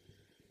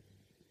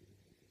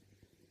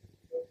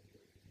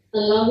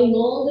 Allowing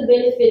all the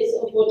benefits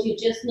of what you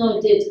just now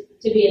did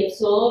to be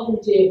absorbed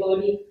into your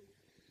body.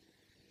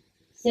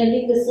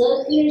 Sending the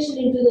circulation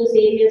into those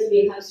areas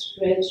we have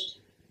stretched.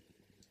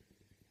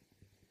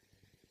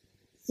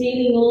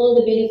 Sealing all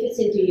the benefits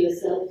into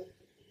yourself.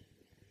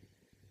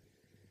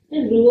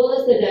 And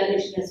reverse the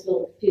direction as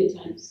well a few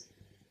times.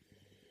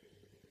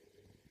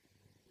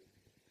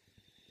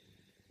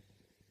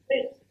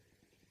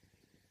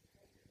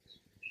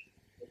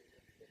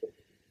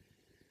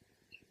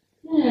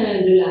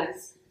 And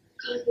relax.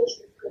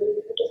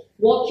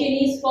 Walk your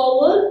knees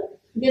forward.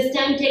 This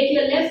time take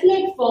your left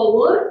leg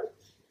forward.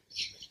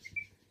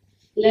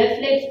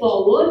 Left leg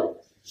forward.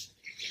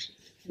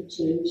 And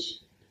change.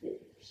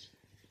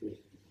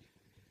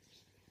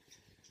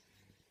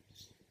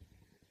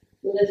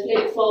 Left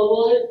leg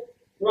forward.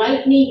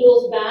 Right knee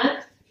goes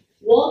back.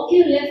 Walk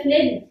your left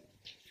leg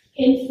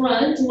in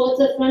front towards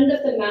the front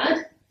of the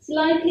mat.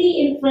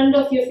 Slightly in front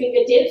of your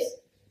fingertips.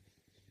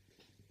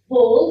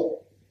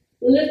 Hold.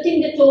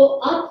 Lifting the toe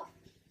up,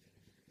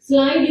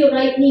 slide your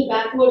right knee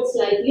backward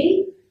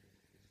slightly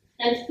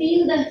and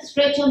feel the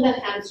stretch on the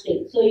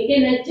hamstring. So you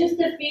can adjust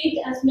the feet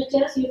as much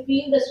as you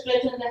feel the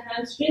stretch on the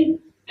hamstring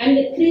and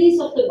the crease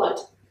of the butt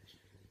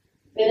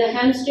where the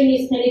hamstring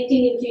is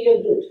connecting into your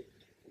glute.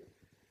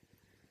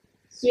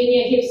 Swing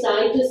your hip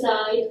side to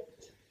side.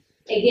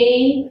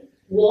 Again,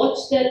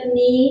 watch that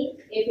knee.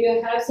 If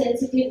you have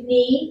sensitive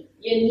knee,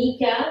 your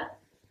kneecap.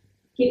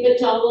 Keep a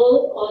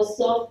towel or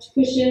soft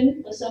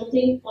cushion or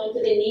something onto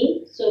the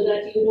knee so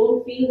that you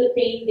don't feel the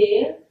pain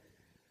there.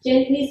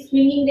 Gently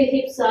swinging the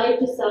hip side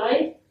to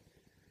side.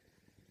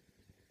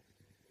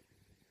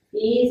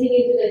 Easing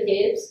into the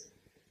hips.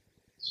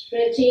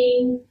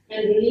 Stretching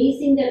and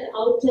releasing that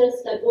outer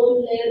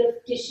stubborn layer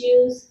of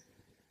tissues.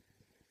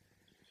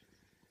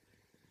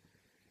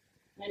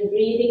 And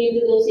breathing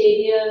into those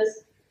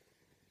areas.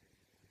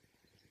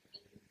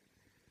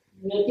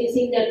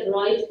 Noticing that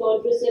right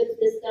quadriceps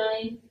this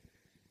time.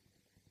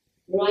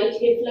 Right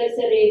hip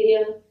flexor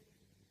area.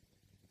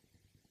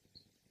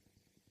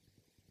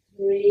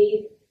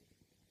 Breathe.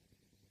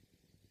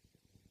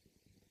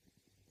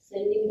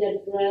 Sending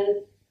that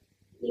breath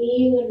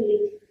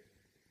evenly.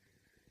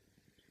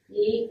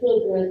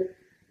 Equal breath.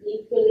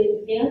 Equal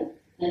inhale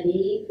and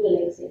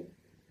equal exhale.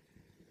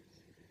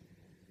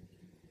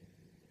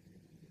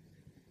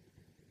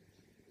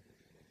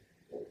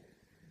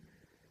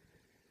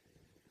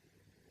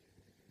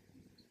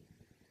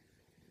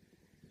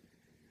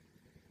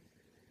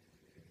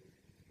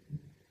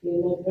 Few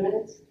more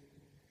breaths.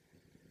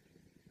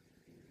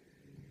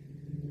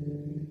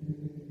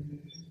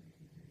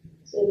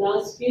 So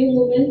last few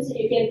movements,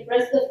 you can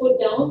press the foot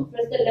down,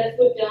 press the left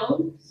foot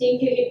down,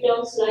 sink your hip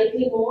down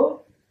slightly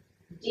more,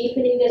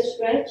 deepening the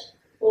stretch,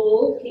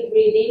 hold, keep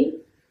breathing.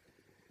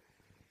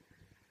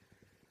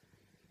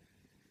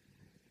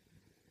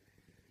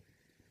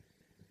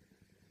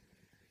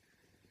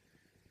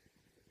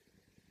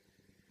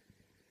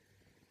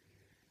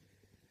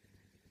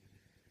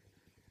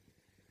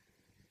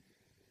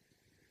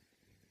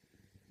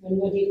 One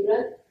more deep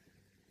breath.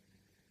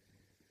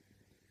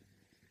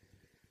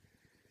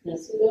 Now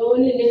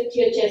slowly lift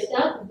your chest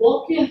up.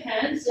 Walk your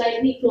hands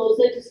slightly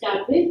closer to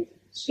start with.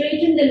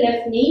 Straighten the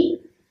left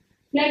knee.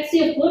 Flex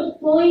your foot,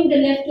 point the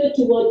left toe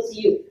towards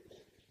you.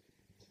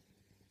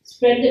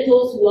 Spread the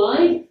toes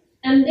wide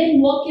and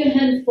then walk your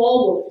hand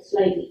forward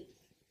slightly.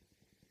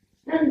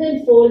 And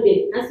then fold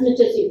it as much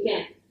as you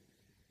can.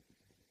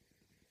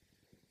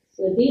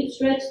 So deep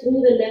stretch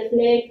through the left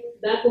leg,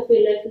 back of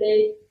your left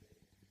leg.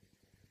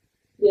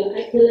 Your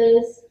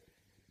Achilles,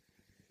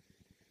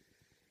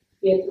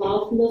 your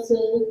calf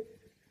muscle,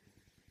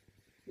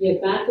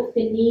 your back of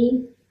the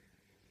knee,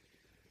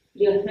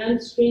 your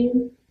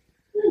hamstring,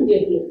 and your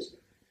glute.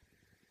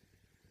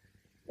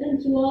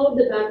 And throughout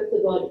the back of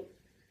the body.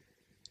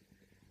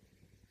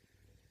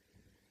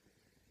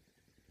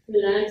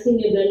 Relaxing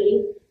your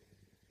belly.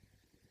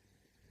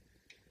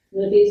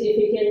 Notice if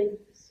you can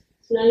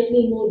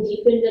slightly more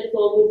deepen that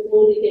forward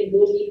fold, you can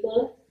go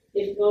deeper.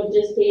 If not,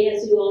 just stay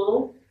as you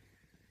are.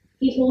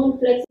 Keep on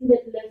flexing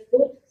that left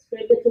foot,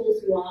 spread the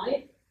toes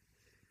wide.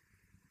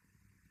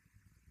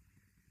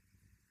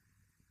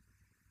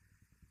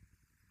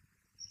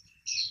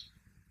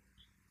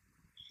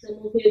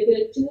 Some of you, if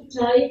you're too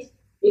tight,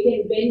 you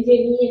can bend your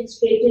knee and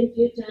straighten a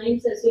few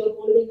times as you're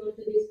holding on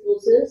to these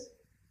poses.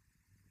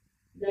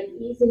 That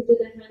ease into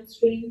the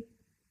hamstring.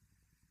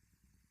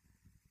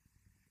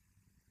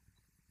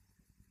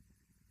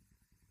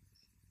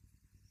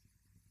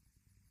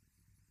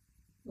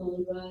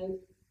 All right.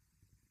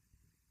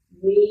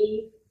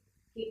 Breathe.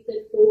 Keep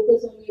that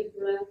focus on your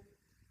breath.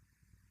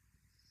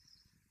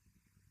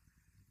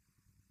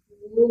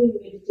 Moving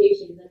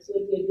meditation, that's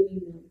what you're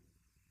doing now.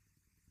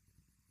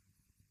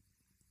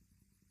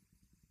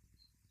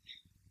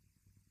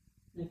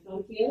 Now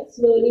from here,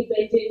 slowly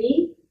bend your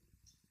knee,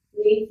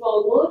 lean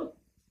forward,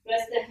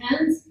 press the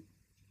hands,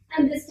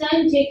 and this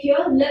time take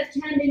your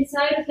left hand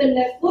inside of the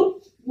left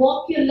foot,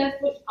 walk your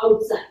left foot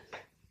outside.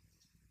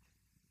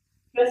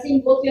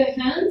 Pressing both your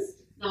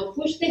hands, now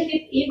push the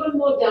hip even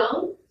more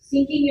down,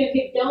 sinking your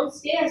hip down,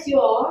 stay as you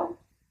are,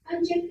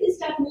 and gently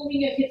start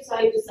moving your hip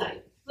side to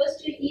side.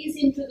 First you ease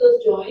into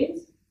those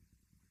joints,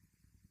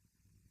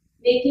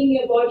 making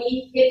your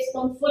body, hips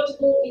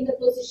comfortable in the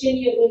position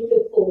you're going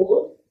to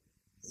hold,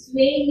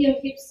 swaying your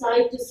hips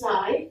side to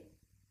side,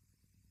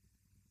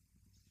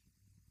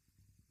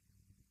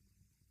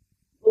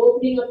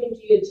 opening up into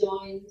your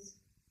joints.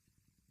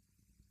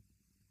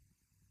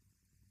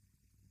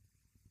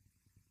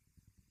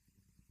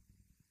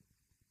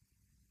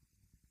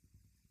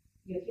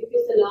 Your hip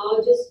is the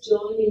largest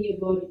joint in your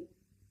body,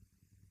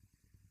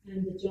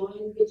 and the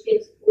joint which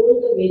gets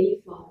older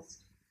very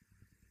fast.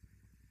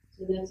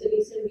 So that's the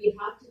reason we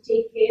have to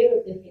take care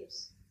of the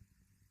hips.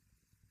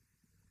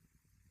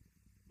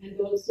 And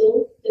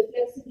also the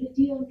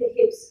flexibility on the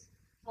hips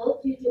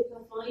help you to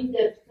find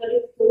that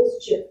correct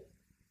posture.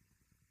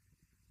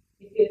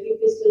 If your hip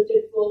is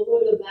tilted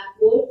forward or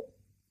backward,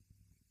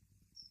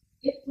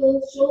 it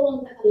will show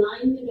on the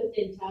alignment of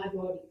the entire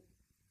body.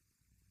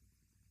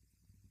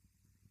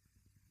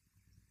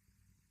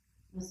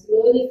 Now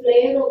slowly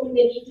flare open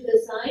the knee to the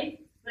side,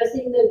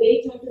 pressing the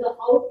weight onto the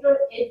outer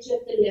edge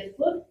of the left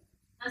foot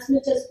as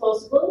much as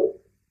possible.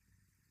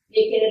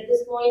 You can at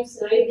this point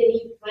slide the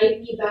knee, right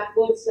knee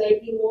backward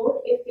slightly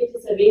more if it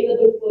is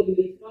available for you.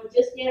 If not,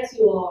 just stay as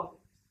you are.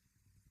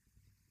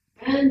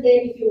 And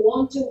then if you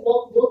want to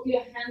walk both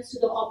your hands to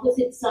the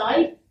opposite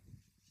side,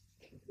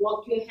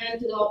 walk your hand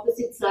to the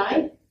opposite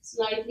side,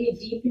 slightly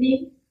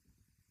deepening,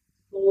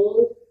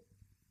 hold.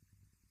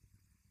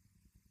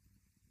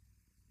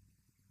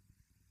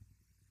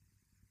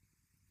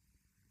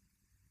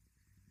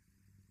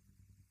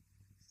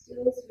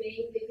 Still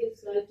swaying the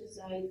hips side to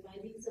side,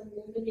 finding some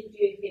movement into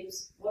your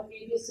hips, or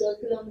maybe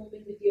circular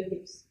movement with your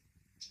hips.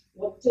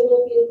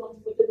 Whatever feels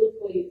comfortable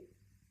for you.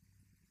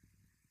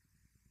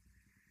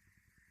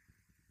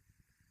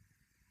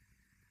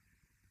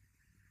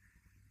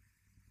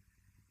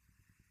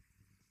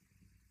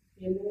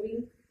 You're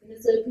moving in a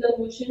circular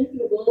motion,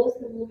 reverse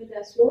the movement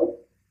as well.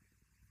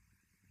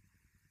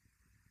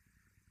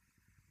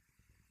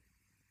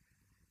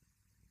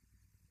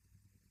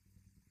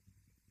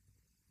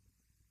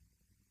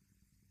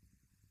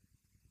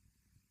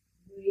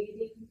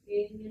 Breathing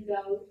in and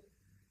out,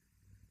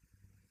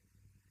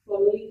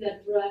 following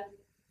that breath,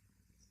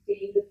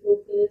 staying the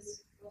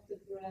focus of the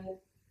breath,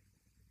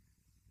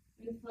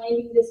 and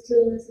finding the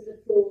stillness in the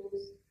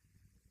pose,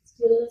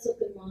 stillness of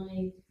the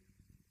mind.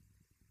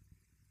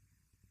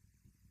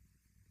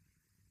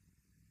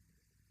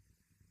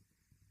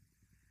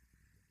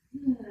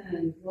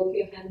 And walk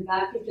your hand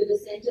back into the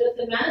center of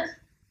the mat.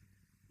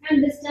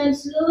 And this time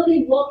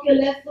slowly walk your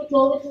left foot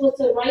over towards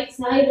the right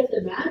side of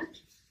the mat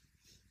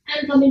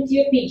and come into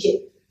your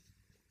pigeon.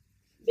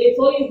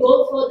 Before you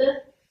go for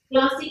the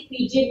classic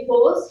pigeon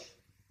pose,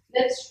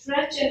 let's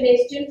stretch and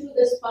extend through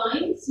the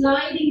spine,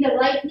 sliding the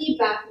right knee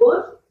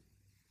backward.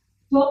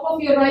 Top of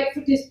your right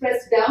foot is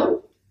pressed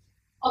down.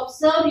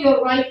 Observe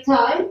your right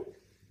thigh,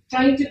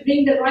 trying to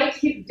bring the right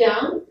hip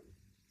down,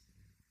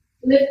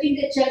 lifting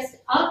the chest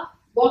up,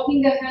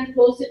 walking the hand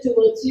closer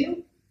towards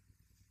you.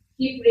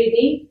 Keep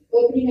breathing,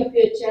 opening up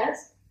your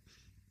chest,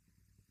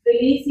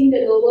 releasing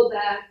the lower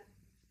back.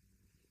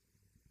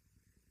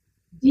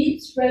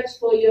 Deep stretch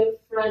for your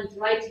front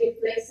right hip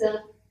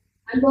flexor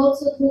and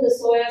also through the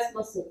psoas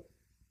muscle.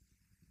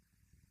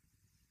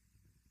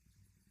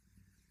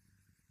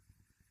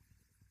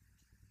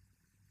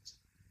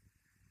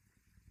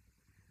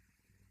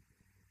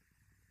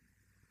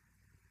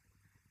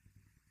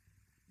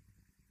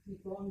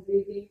 Keep on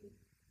breathing,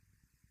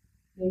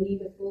 bringing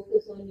the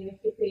focus on your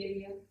hip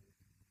area,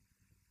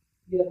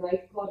 your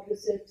right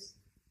quadriceps,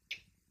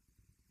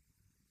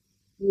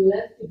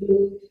 left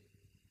glute,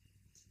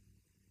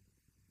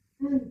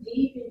 and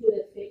deep into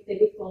the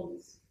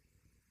piriformis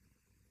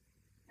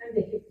and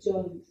the hip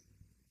joints.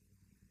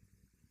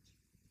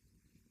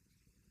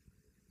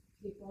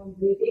 Keep on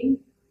breathing.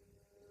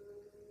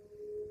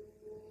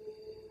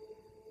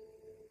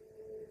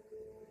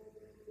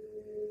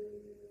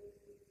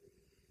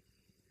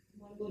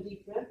 One more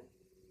deep breath.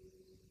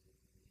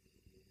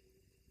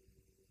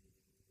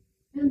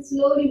 And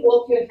slowly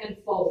walk your hand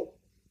forward.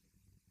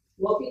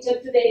 Walk it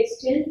up to the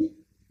extent.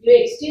 You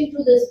extend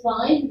through the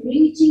spine,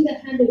 reaching the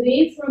hand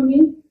away from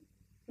you,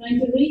 Trying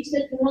to reach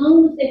the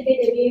crown of the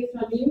head away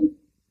from you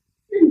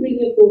and bring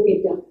your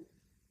forehead down.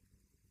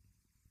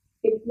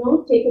 If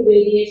not, take a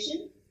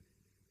variation.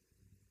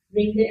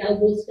 Bring the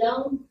elbows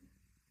down,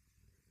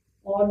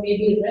 or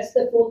maybe rest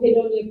the forehead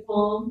on your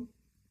palm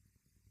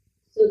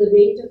so the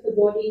weight of the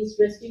body is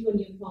resting on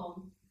your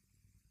palm.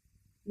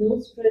 No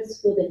stress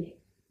for the neck.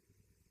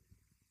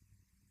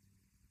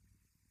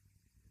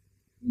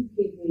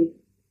 Okay, breathe.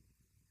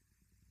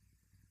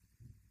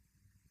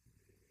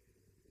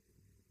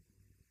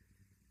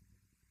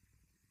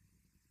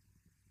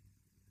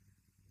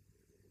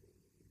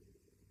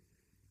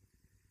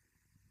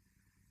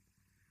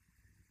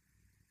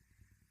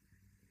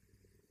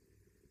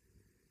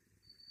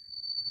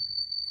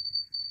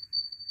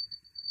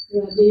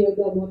 Raja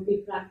Yoga, what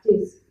we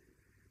practice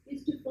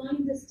is to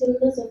find the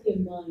stillness of your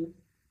mind.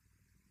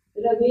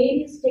 There are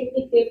various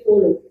techniques they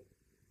follow.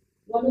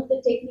 One of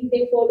the techniques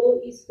they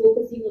follow is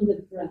focusing on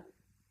the breath.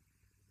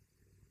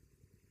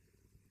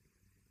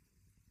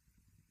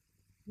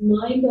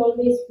 Mind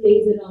always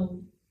plays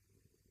around.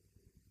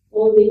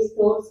 Always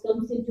thoughts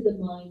comes into the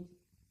mind,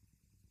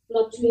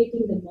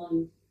 fluctuating the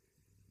mind.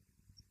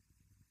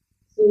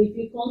 So if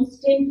you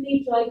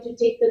constantly try to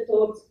take the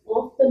thoughts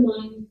off the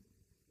mind,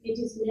 it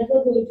is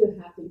never going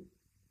to happen.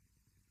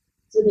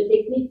 So the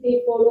technique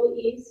they follow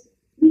is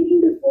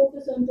bringing the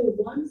focus onto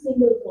one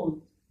single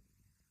point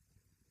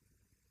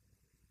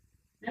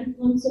and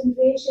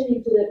concentration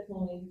into that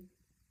point,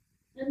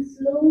 and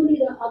slowly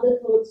the other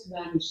thoughts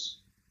vanish.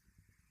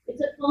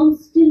 It's a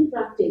constant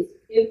practice.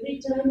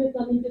 Every time you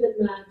come into the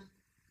mat,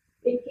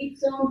 it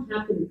keeps on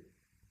happening.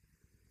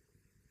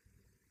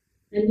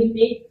 And you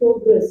make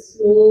progress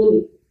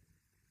slowly.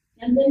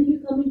 And then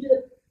you come into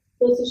the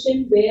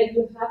position where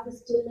you have the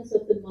stillness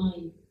of the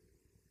mind.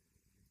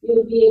 You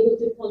will be able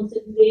to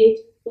concentrate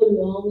for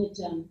longer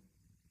time.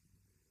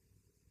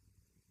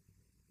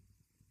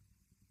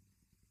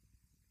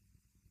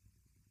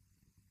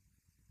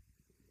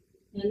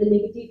 And the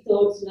negative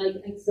thoughts like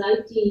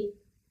anxiety,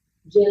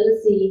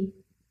 jealousy,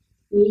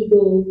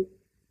 ego,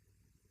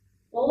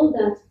 all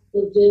that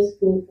will just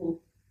go off.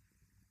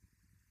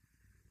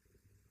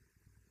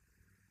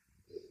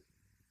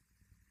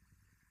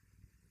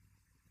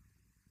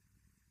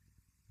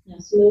 Now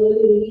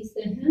slowly release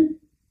the hand.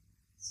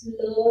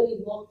 Slowly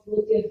walk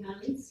both your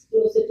hands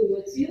closer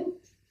towards you.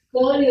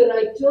 Curl your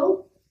right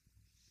toe.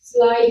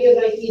 Slide your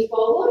right knee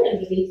forward and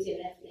release your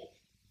left leg.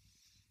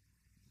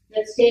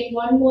 Let's take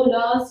one more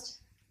last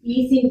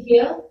easing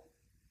here.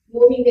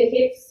 Moving the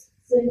hips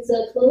in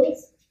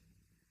circles.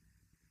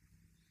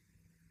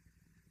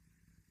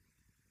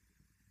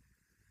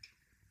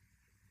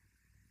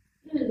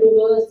 And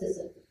reverse the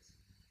circles.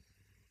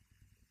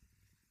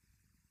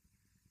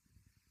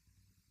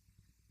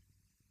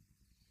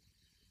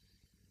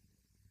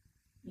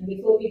 And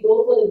before we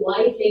go for the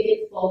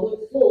wide-legged forward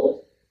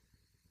fold,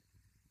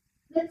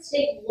 let's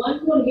take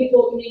one more hip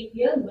opening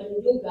here,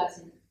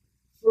 Mandugasana,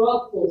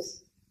 frog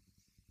pose.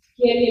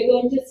 Here we are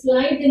going to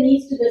slide the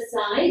knees to the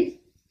side,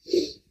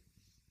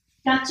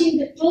 touching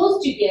the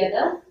toes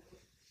together,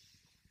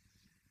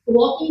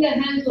 walking the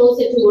hand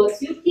closer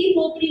towards you. Keep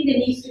opening the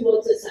knees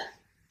towards the side.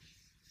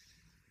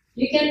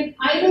 You can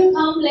either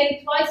come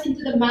lengthwise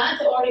into the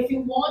mat, or if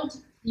you want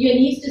your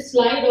knees to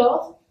slide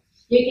off,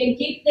 you can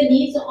keep the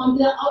knees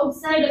onto the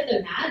outside of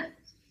the mat.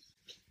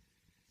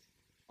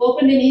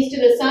 Open the knees to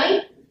the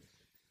side.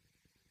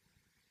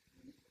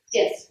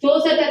 Yes,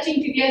 toes are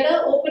touching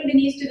together. Open the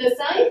knees to the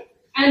side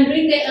and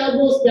bring the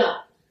elbows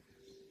down.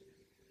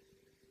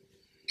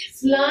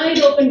 Slide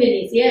open the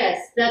knees.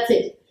 Yes, that's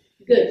it.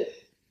 Good.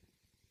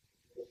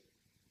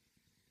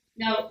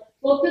 Now,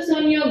 focus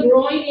on your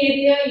groin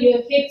area,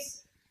 your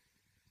hips.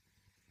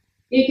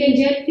 You can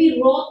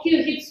gently rock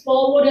your hips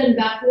forward and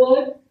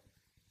backward.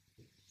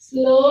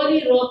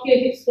 Slowly rock your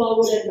hips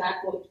forward and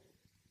backward.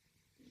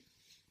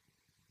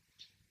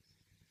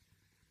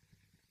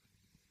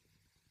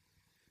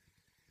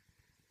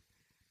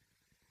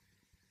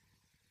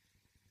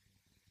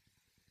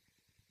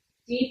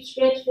 Deep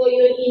stretch for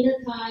your inner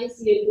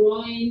thighs, your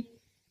groin.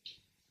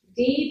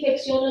 Deep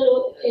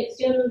external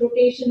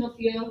rotation of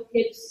your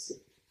hips.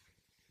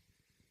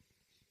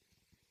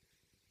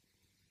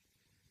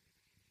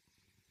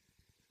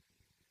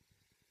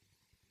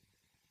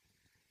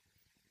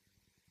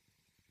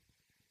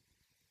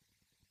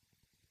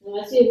 Now,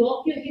 as you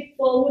rock your hip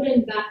forward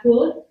and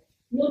backward,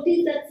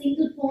 notice that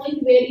single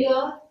point where you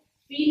are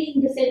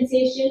feeling the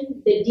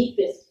sensation the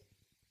deepest.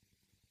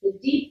 The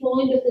deep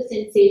point of the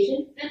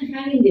sensation, and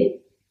hang in there.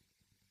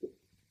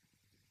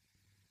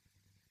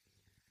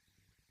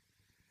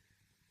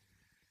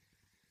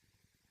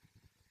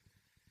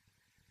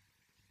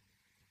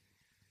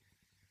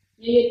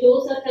 Now your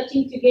toes are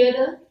touching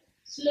together.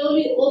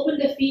 Slowly open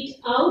the feet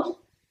out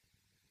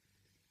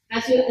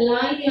as you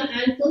align your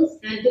ankles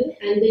and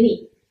the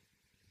knee.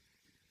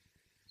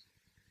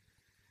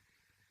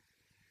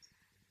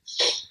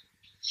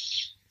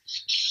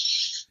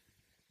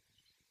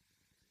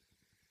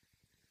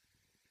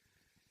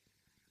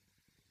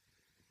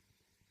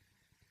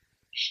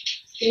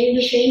 Stay in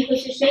the same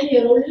position.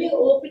 You're only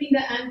opening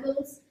the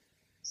ankles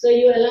So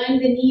you align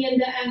the knee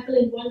and the ankle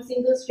in one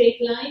single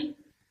straight line.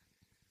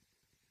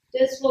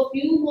 Just for a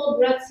few more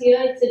breaths here.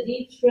 It's a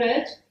deep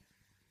stretch.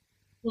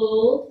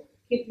 Hold.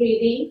 Keep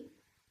breathing.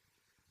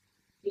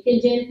 You can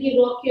gently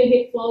rock your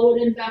hip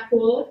forward and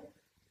backward.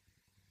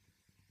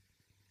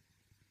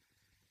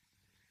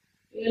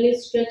 Really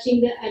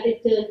stretching the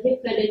adductor,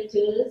 hip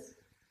adductors.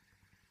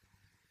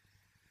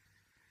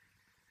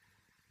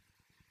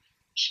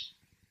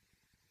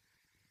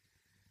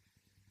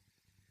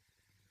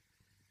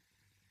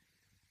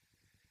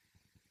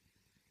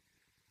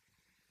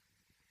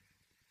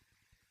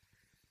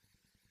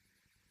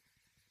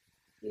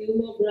 Few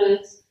more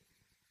breaths.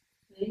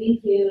 Hanging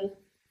here.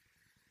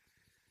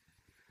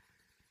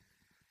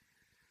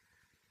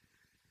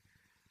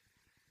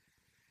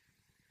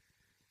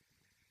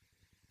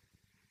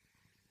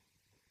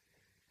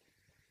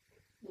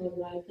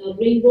 Alright, now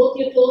bring both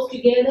your toes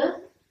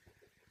together.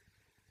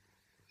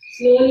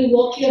 Slowly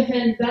walk your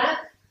hand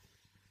back.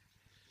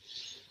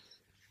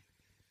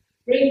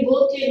 Bring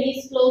both your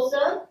knees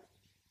closer.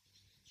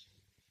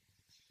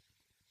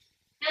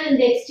 And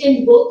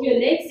extend both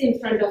your legs in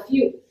front of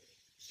you.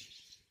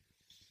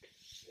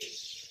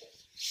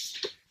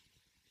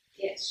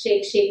 Yes,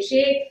 shake, shake,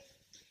 shake.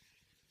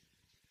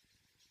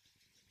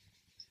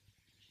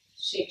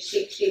 Shake,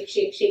 shake, shake,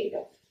 shake, shake it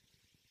off.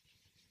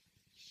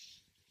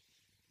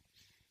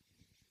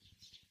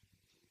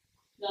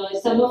 Now,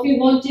 if some of you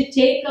want to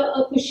take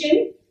a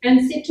cushion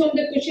and sit on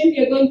the cushion,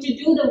 you're going to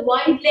do the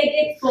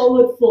wide-legged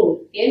forward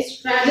fold. Yes,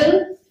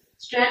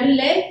 straddle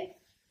leg,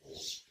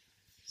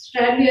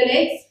 straddle your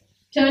legs,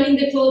 turning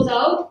the toes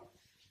out.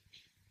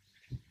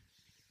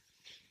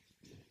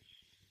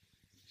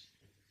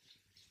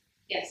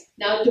 Yes,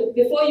 now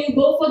before you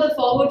go for the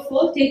forward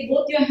fold, take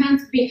both your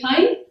hands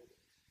behind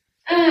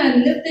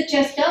and lift the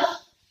chest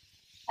up.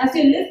 As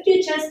you lift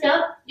your chest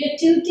up, you're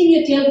tilting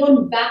your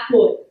tailbone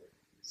backward.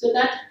 So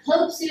that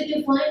helps you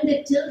to find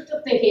the tilt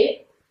of the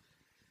hip.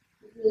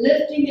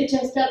 Lifting the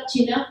chest up,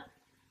 chin up.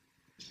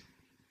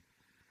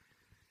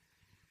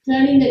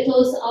 Turning the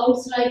toes out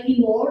slightly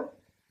more.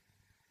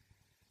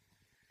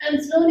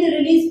 And slowly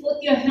release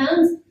both your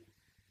hands.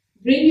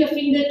 Bring your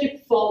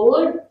fingertip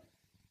forward.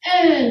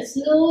 And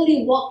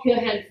slowly walk your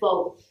hand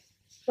forward.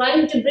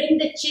 Trying to bring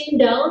the chin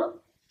down.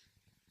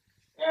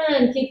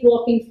 And keep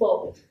walking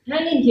forward.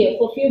 Hang in here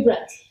for a few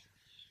breaths.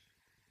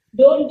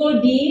 Don't go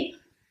deep.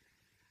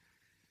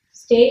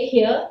 Stay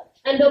here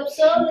and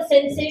observe the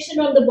sensation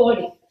on the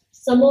body.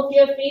 Some of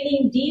you are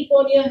feeling deep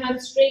on your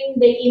hamstring,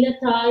 the inner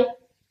thigh,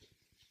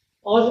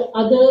 or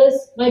others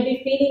might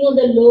be feeling on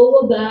the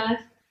lower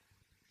back.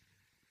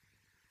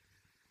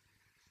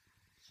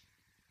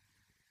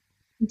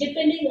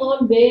 Depending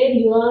on where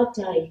you are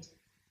tight.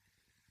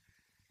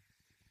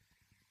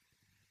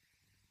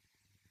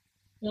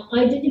 Now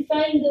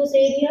identifying those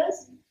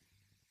areas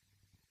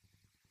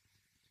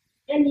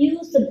and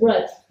use the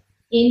breath.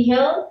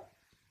 Inhale.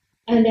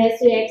 And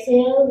as you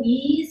exhale,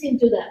 ease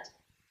into that.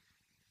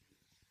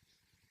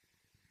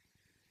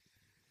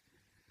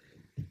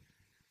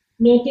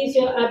 Notice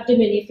your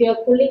abdomen. If you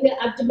are pulling the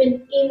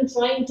abdomen in,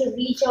 trying to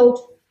reach out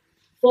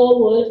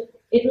forward,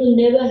 it will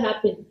never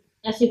happen.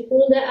 As you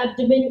pull the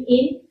abdomen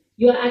in,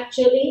 you are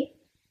actually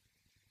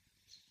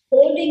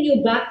holding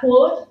you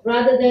backward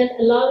rather than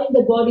allowing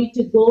the body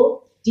to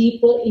go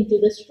deeper into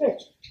the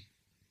stretch.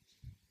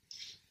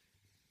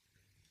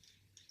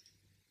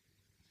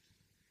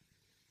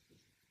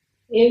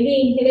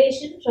 Every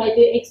inhalation, try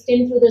to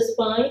extend through the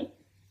spine.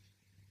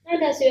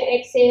 And as you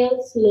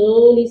exhale,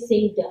 slowly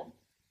sink down.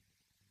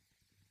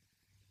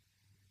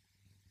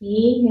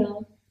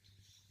 Inhale.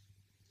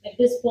 At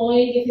this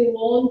point, if you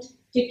want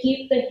to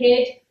keep the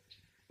head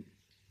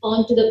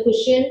onto the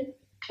cushion,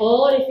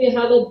 or if you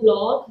have a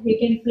block, you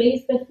can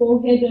place the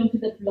forehead onto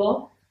the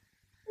block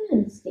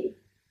and stay.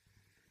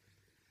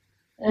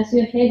 As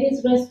your head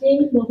is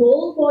resting, the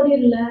whole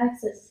body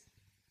relaxes.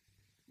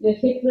 Your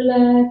hip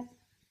relaxes.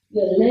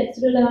 Your legs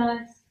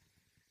relax,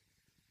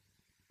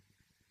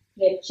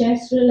 your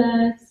chest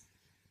relax.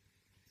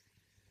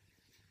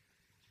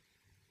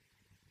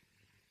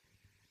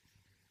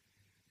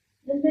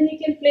 And then you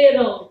can play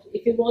around.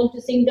 If you want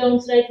to sink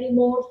down slightly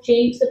more,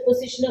 change the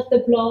position of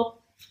the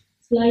block,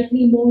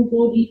 slightly more,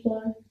 go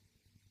deeper.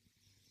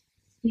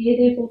 Stay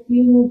there for a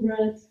few more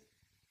breaths.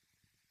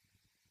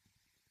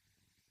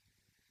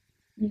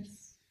 And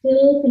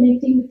still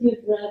connecting with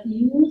your breath,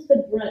 use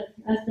the breath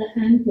as the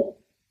anchor.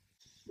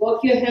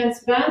 Walk your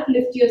hands back,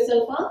 lift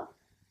yourself up.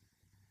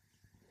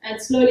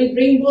 And slowly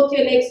bring both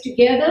your legs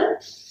together.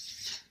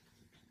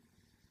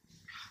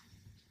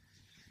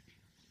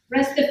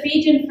 Press the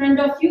feet in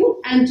front of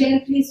you and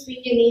gently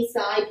swing your knees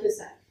side to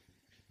side.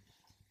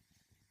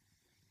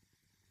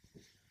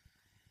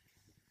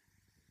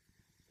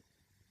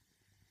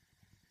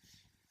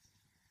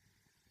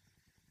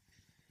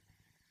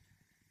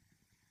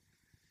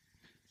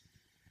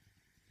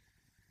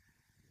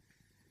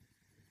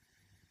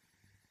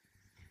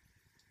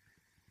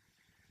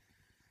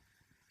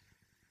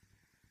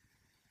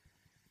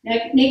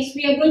 Next,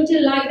 we are going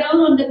to lie down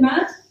on the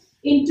mat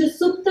into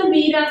Supta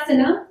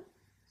Virasana.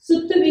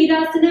 Supta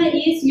Virasana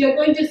is you're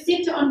going to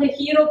sit on the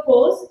hero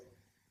pose.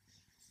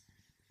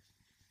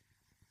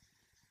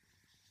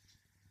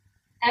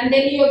 And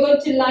then you're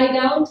going to lie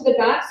down to the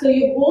back. So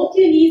both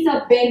your knees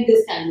are bent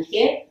this time,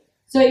 okay?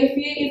 So if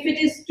it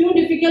is too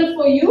difficult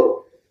for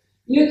you,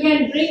 you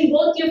can bring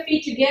both your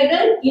feet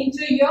together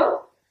into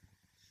your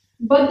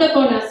Baddha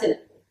Konasana.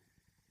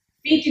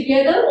 Feet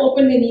together,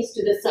 open the knees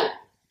to the side.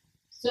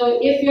 So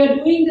if you're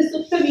doing the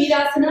Supta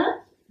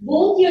Virasana,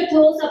 both your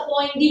toes are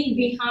pointing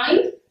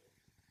behind,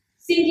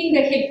 sinking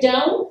the hip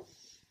down.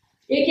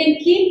 You can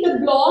keep the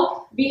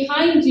block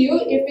behind you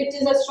if it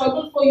is a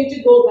struggle for you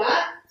to go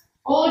back,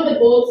 or the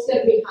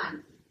bolster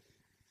behind,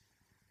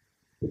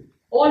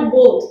 or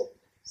both.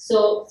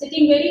 So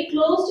sitting very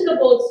close to the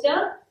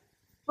bolster,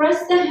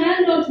 press the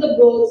hand onto the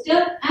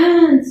bolster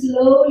and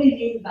slowly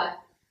lean back.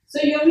 So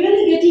you're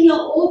really getting an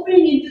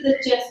opening into the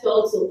chest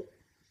also.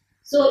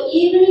 So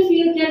even if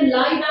you can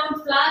lie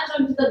down flat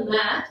onto the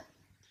mat,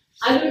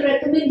 I will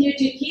recommend you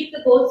to keep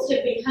the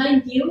bolster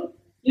behind you.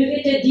 You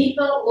get a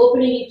deeper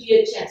opening into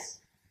your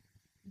chest.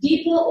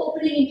 Deeper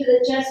opening into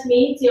the chest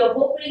means you're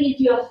opening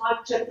into your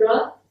heart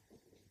chakra.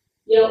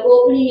 You're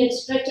opening and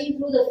stretching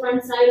through the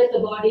front side of the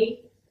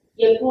body.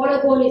 Your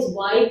collarbone is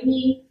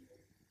widening.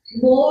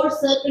 More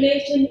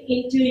circulation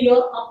into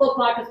your upper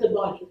part of the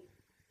body.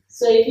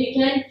 So if you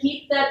can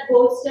keep that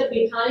bolster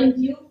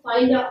behind you,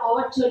 find an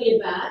arch on your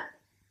back.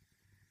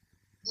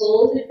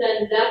 Hold it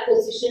in that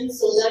position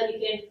so that you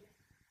can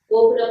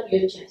open up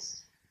your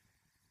chest.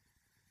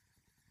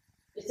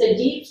 It's a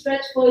deep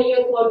stretch for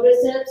your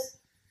quadriceps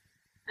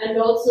and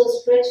also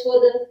stretch for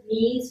the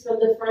knees from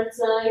the front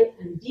side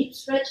and deep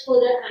stretch for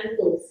the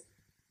ankles.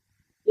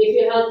 If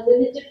you have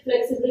limited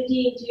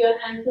flexibility into your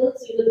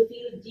ankles, you will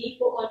feel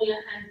deeper on your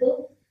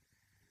ankle.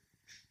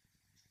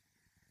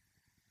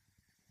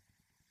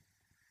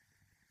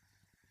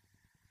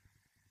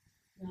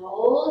 Now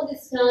all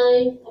this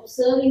time,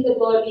 observing the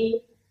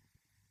body,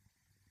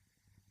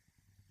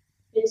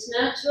 it's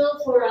natural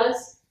for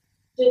us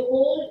to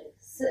hold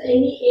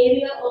any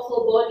area of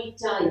our body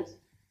tight.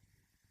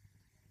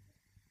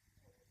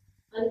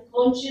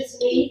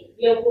 Unconsciously,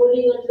 we are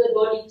holding onto the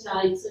body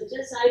tight. So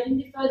just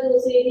identify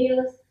those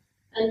areas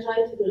and try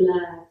to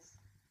relax.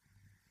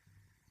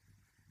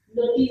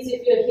 Notice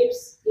if your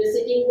hips, your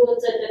sitting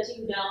bones are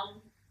touching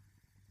down.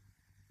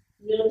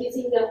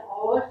 Noticing the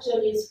arch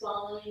on your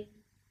spine.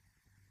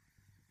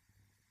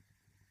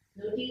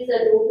 Notice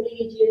that opening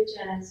into your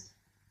chest.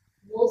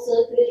 More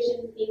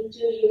circulation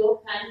into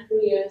your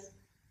pancreas,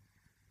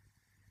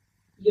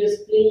 your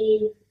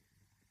spleen,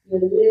 your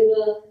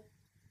liver,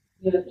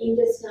 your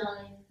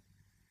intestine,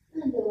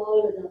 and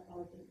all other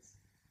organs.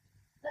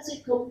 As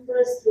you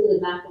compress through the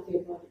back of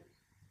your body.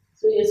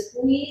 So you're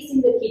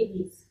squeezing the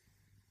kidneys.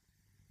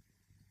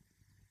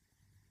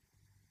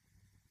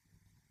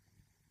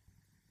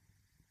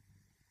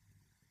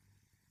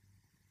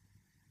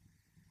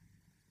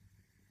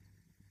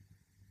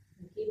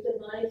 And keep the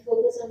mind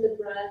focused on the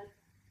breath.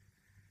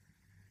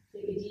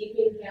 Take a deep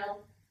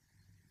inhale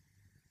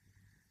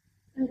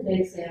and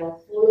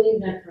exhale, following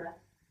that breath.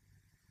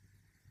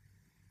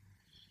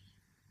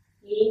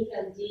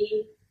 Inhale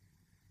deep.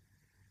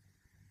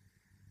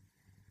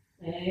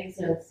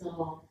 Exhale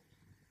soft.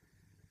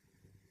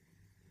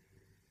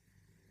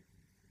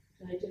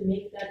 Try to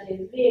make that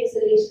every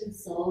exhalation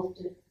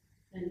softer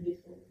than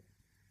before.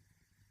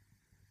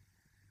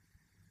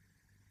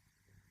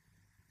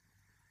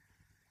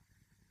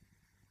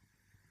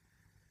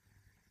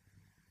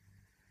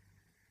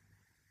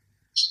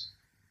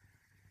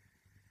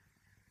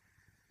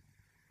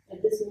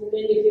 At this moment,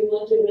 if you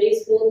want to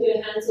raise both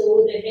your hands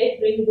over the head,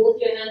 bring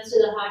both your hands to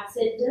the heart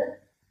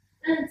center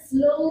and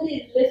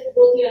slowly lift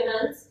both your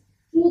hands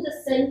through the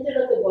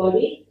center of the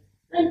body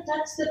and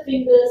touch the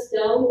fingers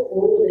down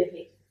over the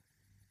head.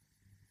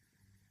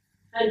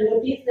 And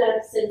notice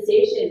that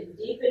sensation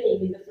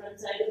deepening in the front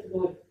side of the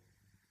body.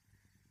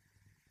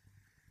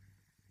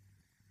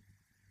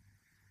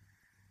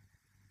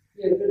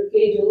 Your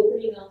ribcage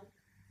opening up.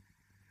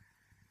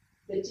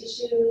 The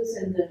tissues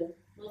and the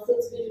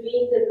muscles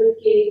between the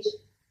ribcage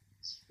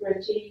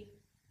stretching.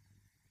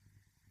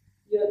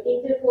 Your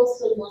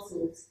intercostal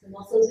muscles, the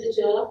muscles which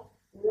are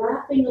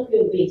wrapping up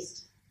your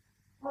waist,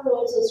 are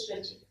also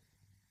stretching.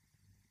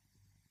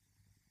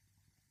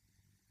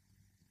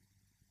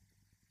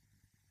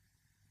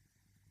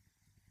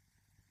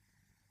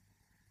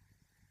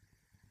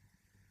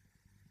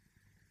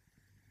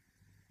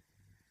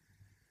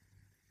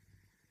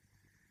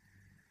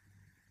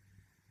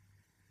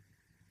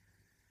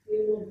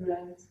 Few more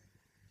breaths.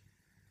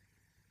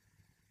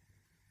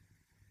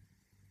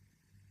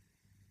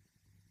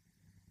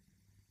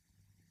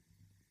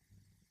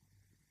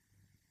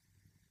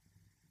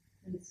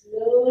 And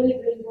slowly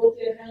bring both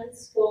your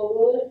hands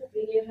forward,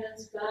 bring your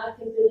hands back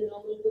into the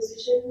normal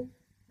position,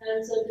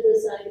 hands onto the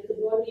side of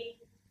the body.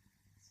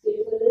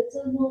 Stay for a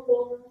little more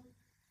longer.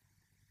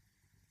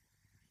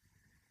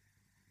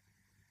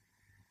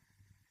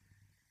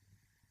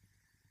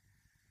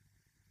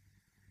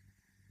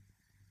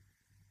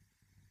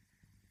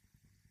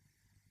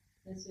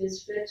 As we're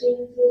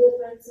stretching through the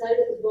front side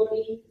of the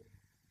body,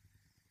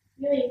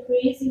 you're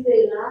increasing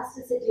the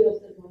elasticity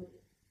of the body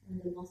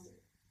and the muscle,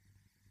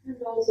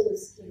 and also the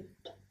skin.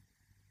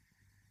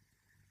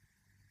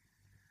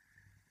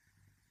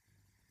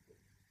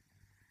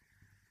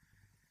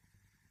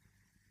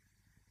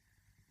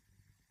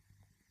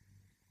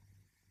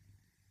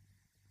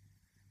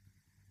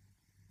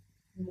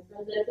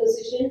 From that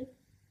position,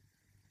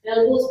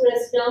 elbows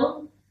press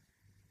down,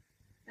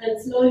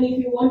 and slowly, if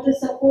you want to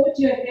support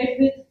your head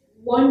with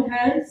one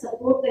hand,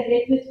 support the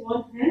head with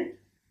one hand,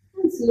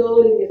 and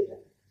slowly lift up.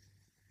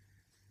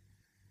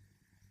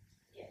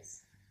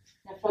 Yes.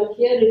 Now from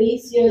here,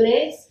 release your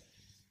legs.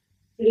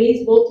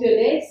 Release both your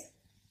legs.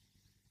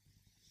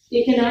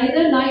 You can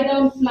either lie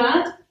down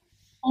flat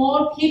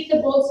or keep the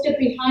bolster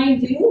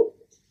behind you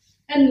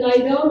and lie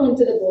down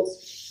onto the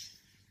bolster.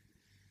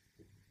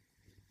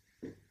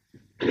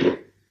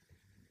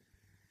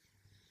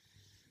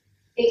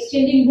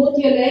 Extending both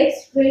your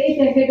legs straight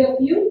ahead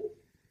of you.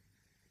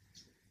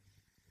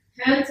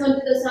 Hands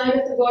onto the side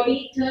of the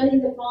body,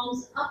 turning the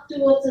palms up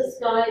towards the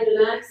sky,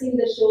 relaxing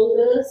the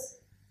shoulders.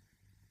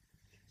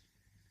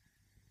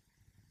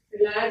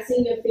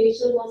 Relaxing your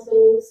facial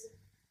muscles.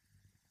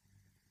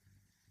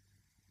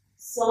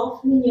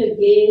 Softening your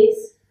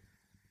gaze.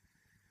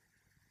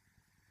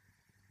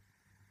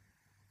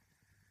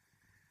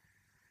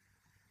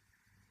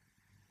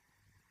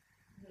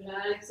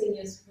 Relaxing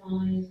your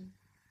spine.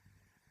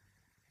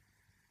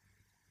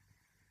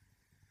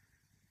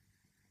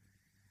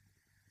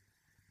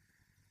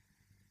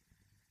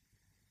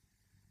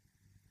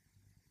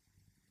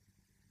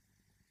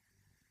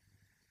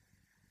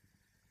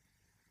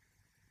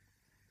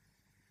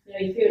 Now,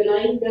 if you're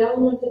lying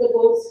down onto the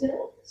bolster,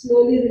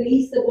 slowly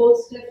release the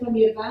bolster from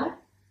your back,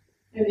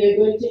 and we're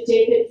going to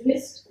take a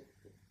twist.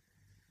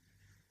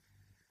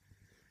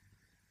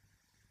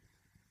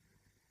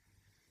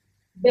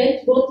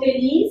 Bend both your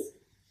knees.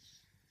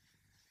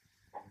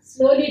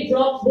 Slowly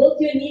drop both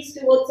your knees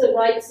towards the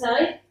right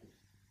side,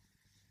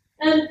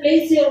 and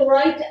place your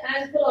right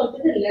ankle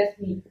onto the left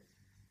knee,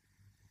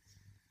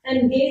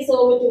 and gaze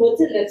over towards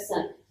the left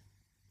side.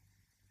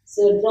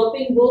 So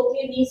dropping both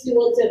your knees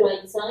towards the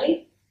right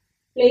side,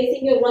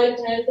 placing your right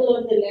ankle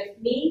on the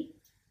left knee,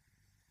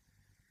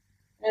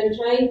 and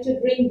trying to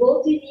bring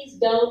both your knees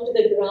down to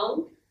the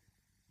ground.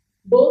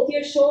 Both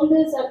your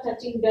shoulders are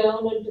touching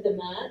down onto the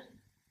mat.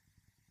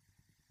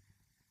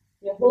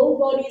 Your whole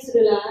body is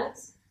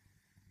relaxed.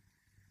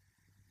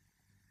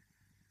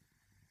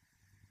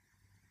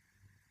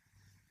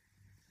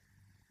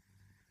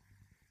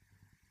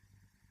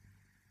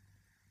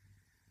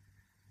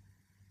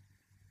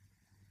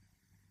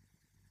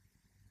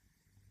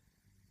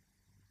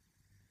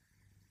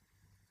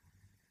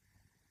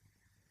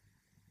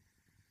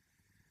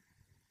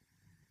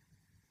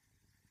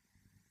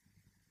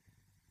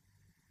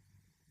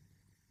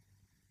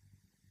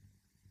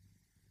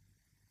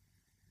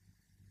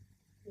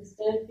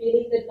 Start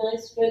feeling that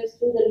nice stretch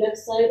through the left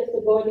side of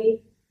the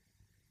body,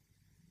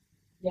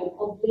 your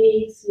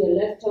obliques, your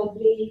left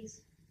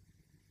obliques.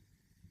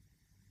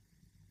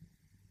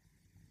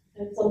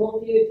 And some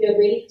of you, if you're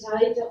very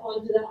tight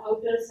onto the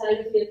outer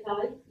side of your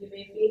thigh, you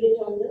may feel it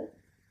on the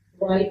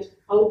right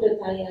outer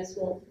thigh as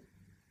well,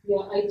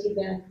 your IT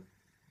band.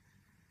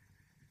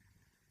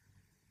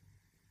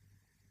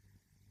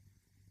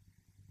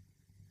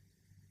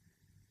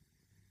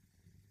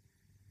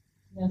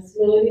 Now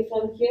slowly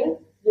from here,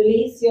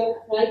 release your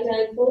right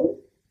ankle,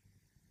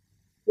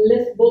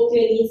 lift both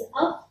your knees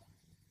up,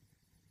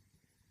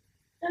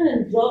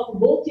 and drop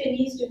both your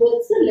knees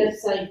towards the left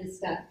side this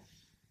time.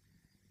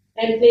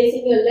 And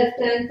placing your left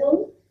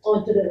ankle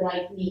onto the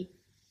right knee.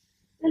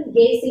 And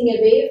gazing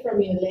away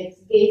from your legs,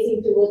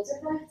 gazing towards the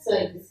right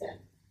side this time.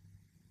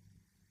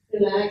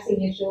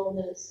 Relaxing your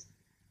shoulders.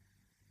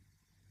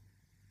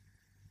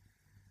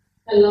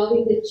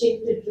 Allowing the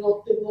chin to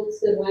drop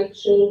towards the right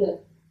shoulder.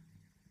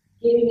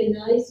 Giving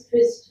a nice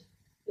twist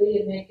to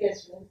your neck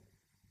as well.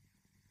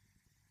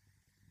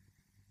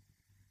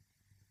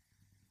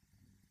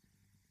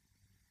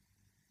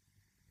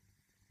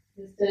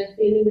 This time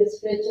feeling the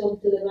stretch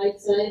onto the right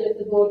side of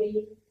the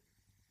body.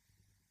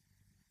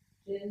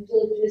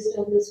 Gentle twist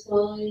on the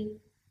spine.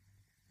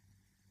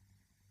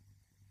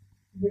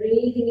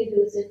 Breathing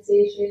into the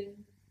sensation.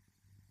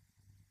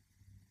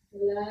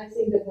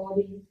 Relaxing the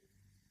body.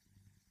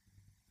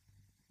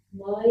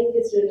 Mind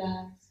is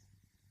relaxed.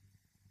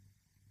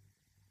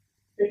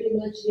 Pretty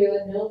much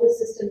your nervous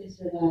system is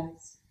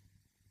relaxed.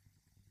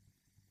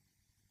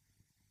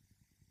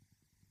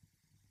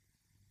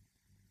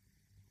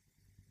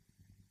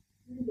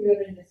 And you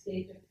are in a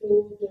state of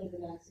total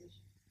relaxation.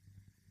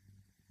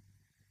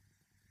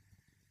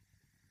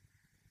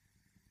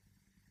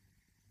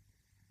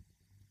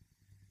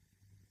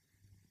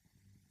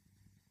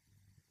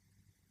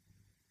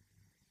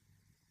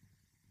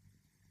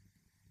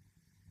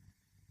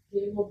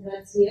 Few more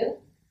breaths here.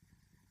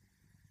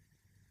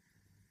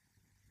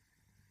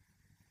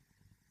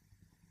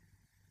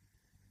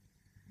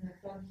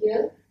 From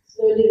here,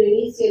 slowly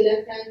release your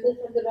left ankle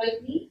from the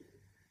right knee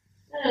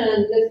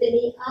and lift the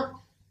knee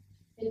up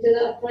into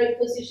the upright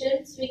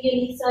position. Swing your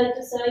knees side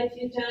to side a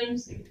few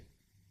times.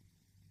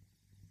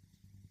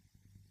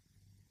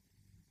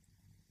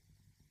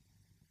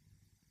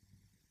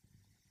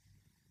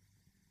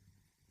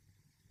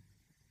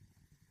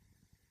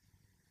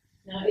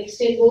 Now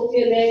extend both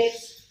your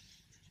legs,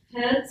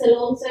 hands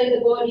alongside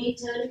the body,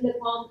 turning the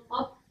palm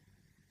up.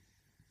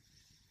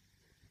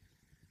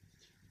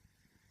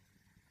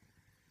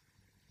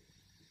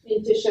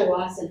 Into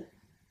Shavasana.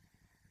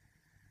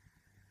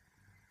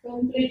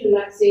 Complete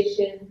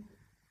relaxation.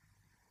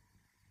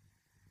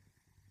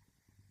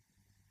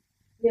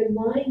 Your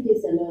mind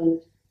is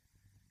alert.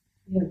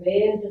 Your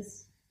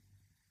awareness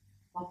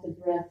of the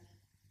breath.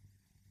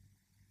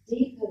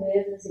 Deep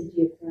awareness into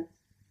your breath.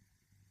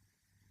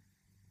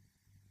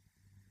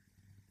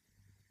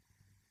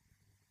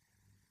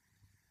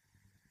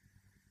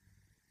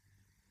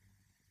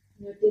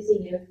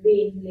 Noticing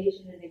every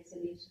inhalation and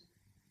exhalation.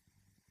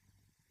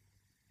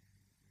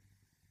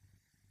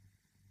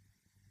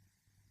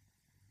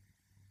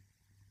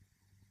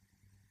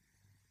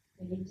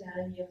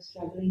 Anytime you're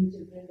struggling to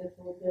bring the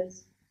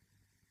focus,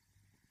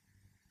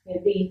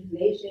 every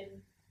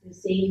inhalation you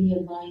say in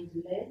your mind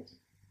let,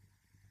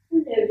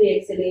 and every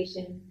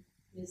exhalation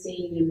you say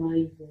in your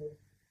mind go.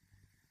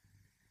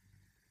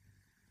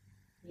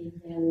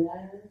 Inhale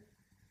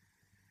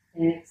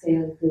let,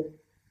 exhale go.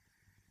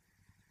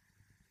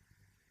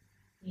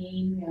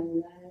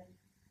 Inhale let,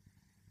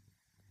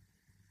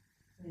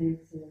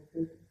 exhale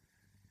go.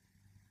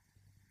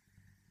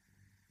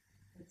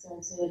 It's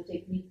also a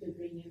technique to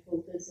bring your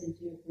focus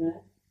into your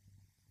breath,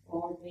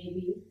 or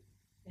maybe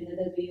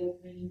another way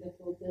of bringing the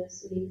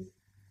focus is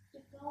to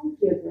count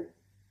your breath.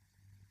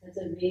 That's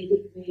a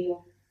Vedic way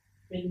of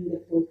bringing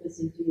the focus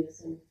into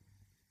yourself.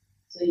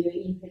 So your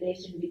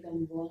inhalation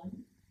becomes 1,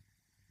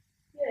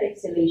 your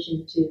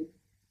exhalation 2,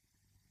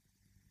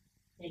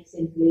 next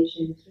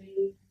inhalation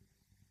 3,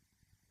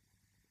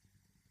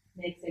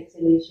 next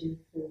exhalation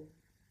 4,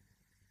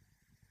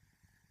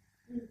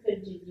 and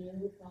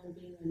continue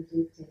counting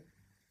until 10.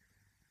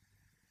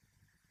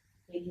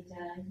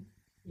 Anytime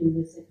you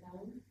miss a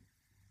count,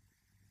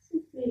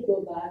 simply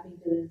go back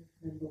into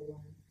number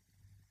 1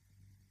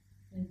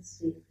 and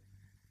stay.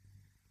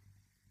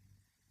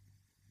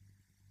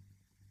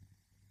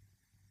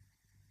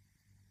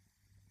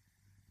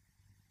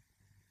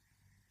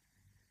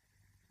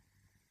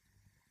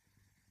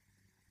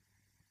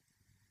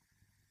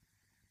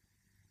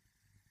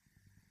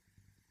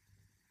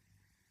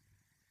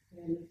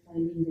 Really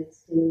finding that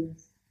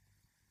stillness.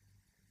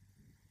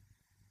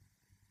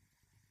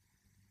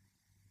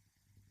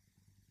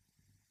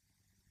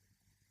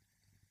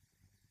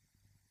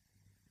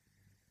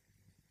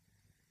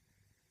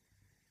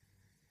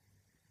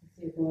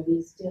 As your body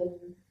is still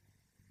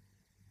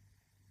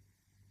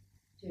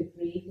to a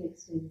great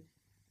extent,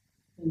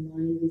 the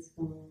mind is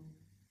calm.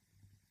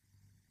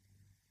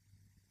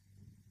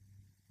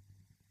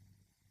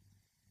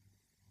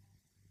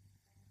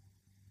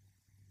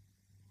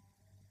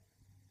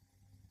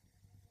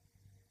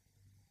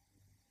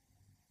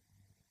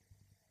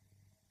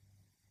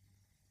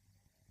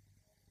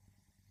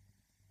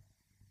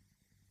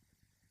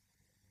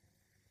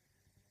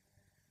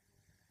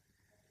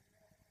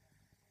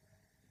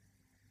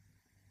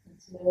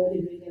 And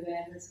slowly bring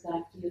awareness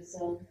back to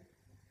yourself.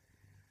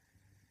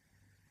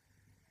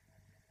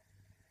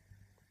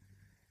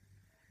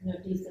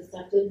 Notice the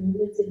subtle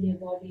movements in your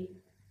body,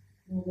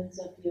 movements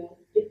of your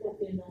tip of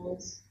your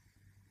nose,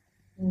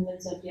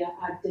 movements of your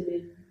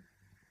abdomen,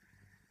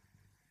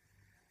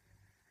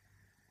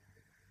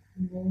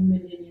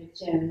 movement in your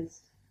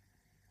chest.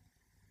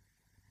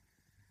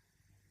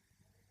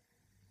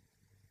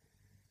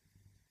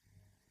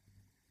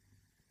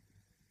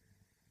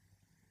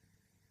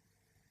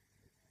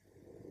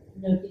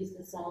 Notice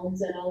the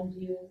sounds around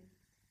you,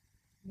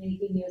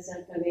 making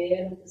yourself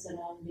aware of the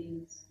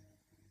surroundings.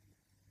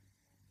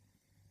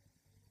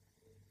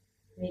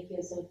 Make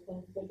yourself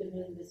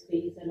comfortable in the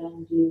space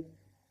around you.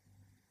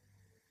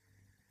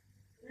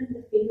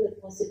 And feel the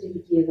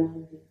positivity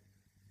around you.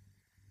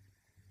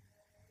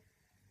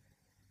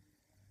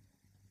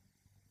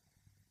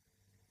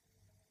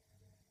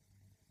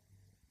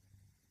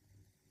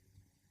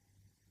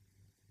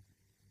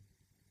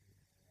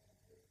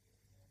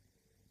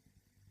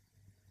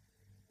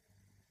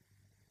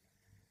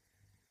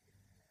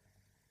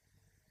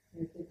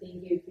 You have to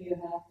think if you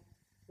have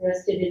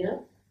rested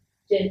enough.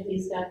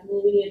 Gently start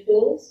moving your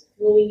toes,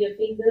 moving your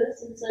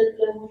fingers in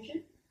circular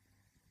motion.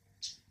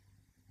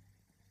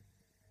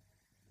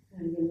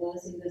 And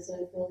reversing the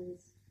circles.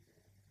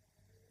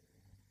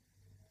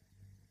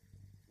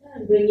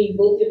 And bringing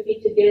both your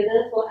feet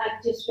together for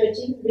active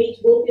stretching. Reach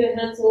both your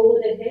hands over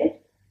the head.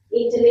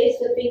 Interlace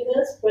the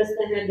fingers, press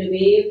the hand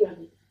away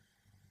from it.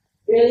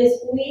 Really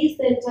squeeze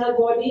the entire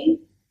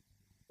body.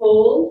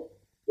 Hold.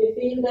 You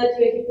feel that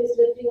your hip is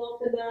lifting off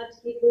the mat.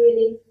 Keep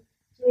breathing.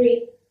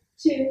 3,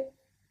 2,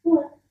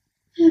 1.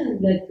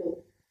 And let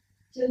go.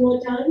 2 more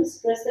times.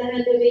 Press the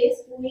hand away.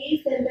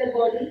 Squeeze the entire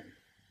body.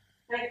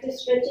 Active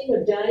stretching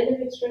or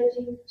dynamic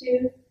stretching.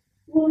 2,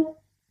 1.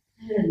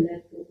 And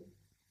let go.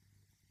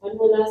 One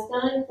more last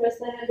time. Press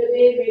the hand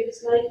away, maybe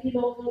slightly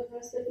longer.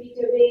 Press the feet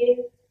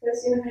away.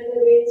 Press your hand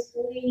away.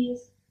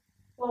 Squeeze.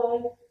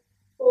 5,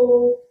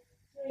 4,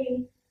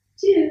 3,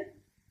 2,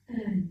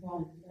 and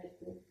 1. Let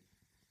go.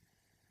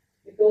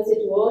 Because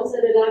it was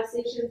a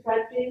relaxation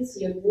practice,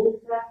 your moon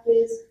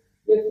practice,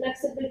 your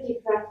flexibility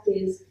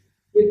practice,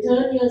 you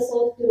turn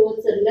yourself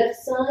towards the left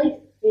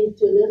side,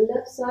 into the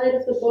left side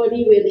of the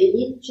body where the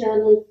yin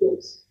channel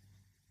flows.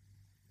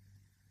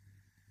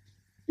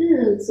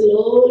 And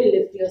slowly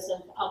lift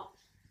yourself up,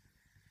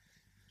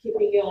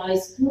 keeping your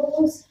eyes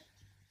closed.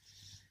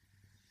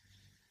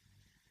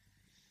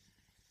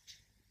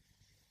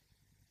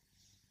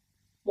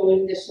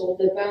 Pulling the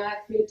shoulder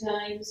back a few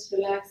times,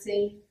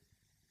 relaxing.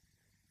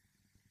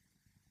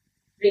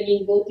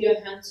 Bringing both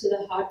your hands to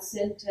the heart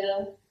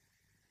center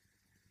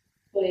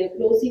for your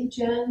closing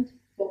chant,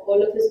 for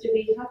all of us to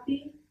be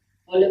happy,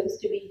 all of us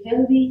to be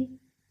healthy,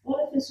 all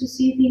of us to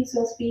see things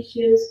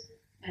auspicious,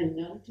 and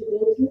none to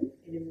go through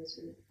any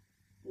misery.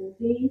 Oh,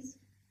 peace,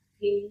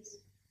 peace,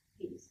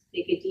 peace.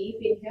 Take a deep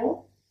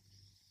inhale.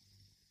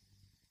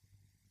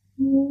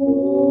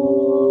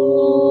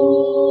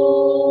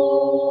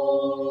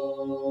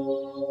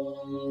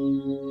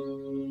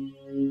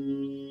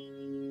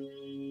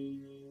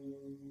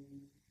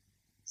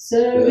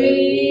 Sarve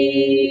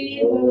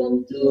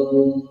bhavantu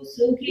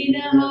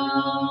sukhinah,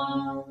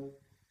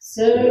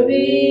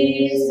 sarve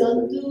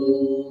santu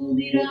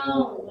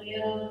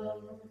niramaya,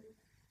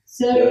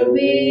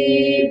 sarve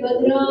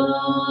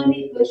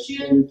bhadrani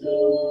pashyantu,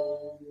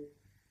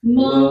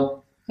 ma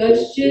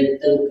kaschit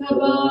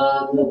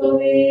dukhabhag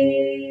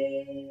bhavet.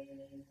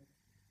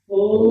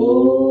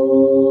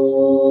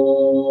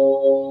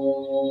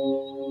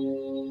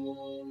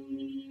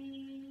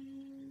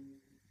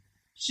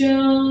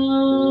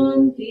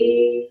 Shanti,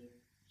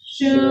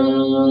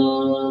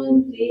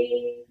 Shanti,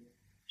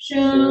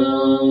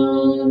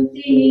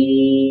 Shanti.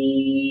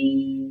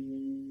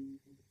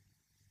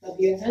 Rub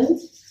your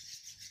hands.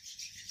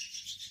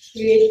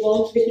 Create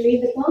warmth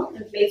between the palms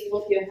and place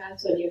both your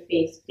hands on your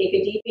face. Take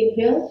a deep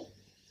inhale.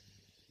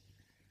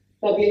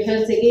 Rub your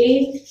hands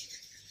again.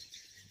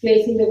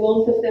 Placing the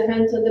warmth of the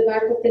hands on the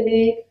back of the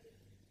neck.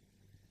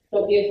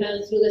 Rub your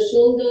hands through the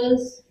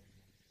shoulders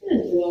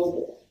and throughout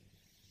the back.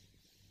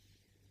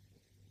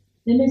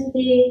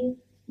 Namaste.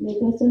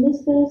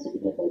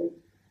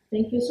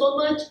 Thank you so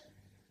much.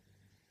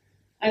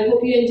 I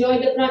hope you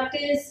enjoyed the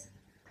practice.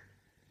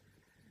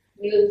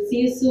 We'll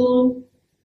see you soon.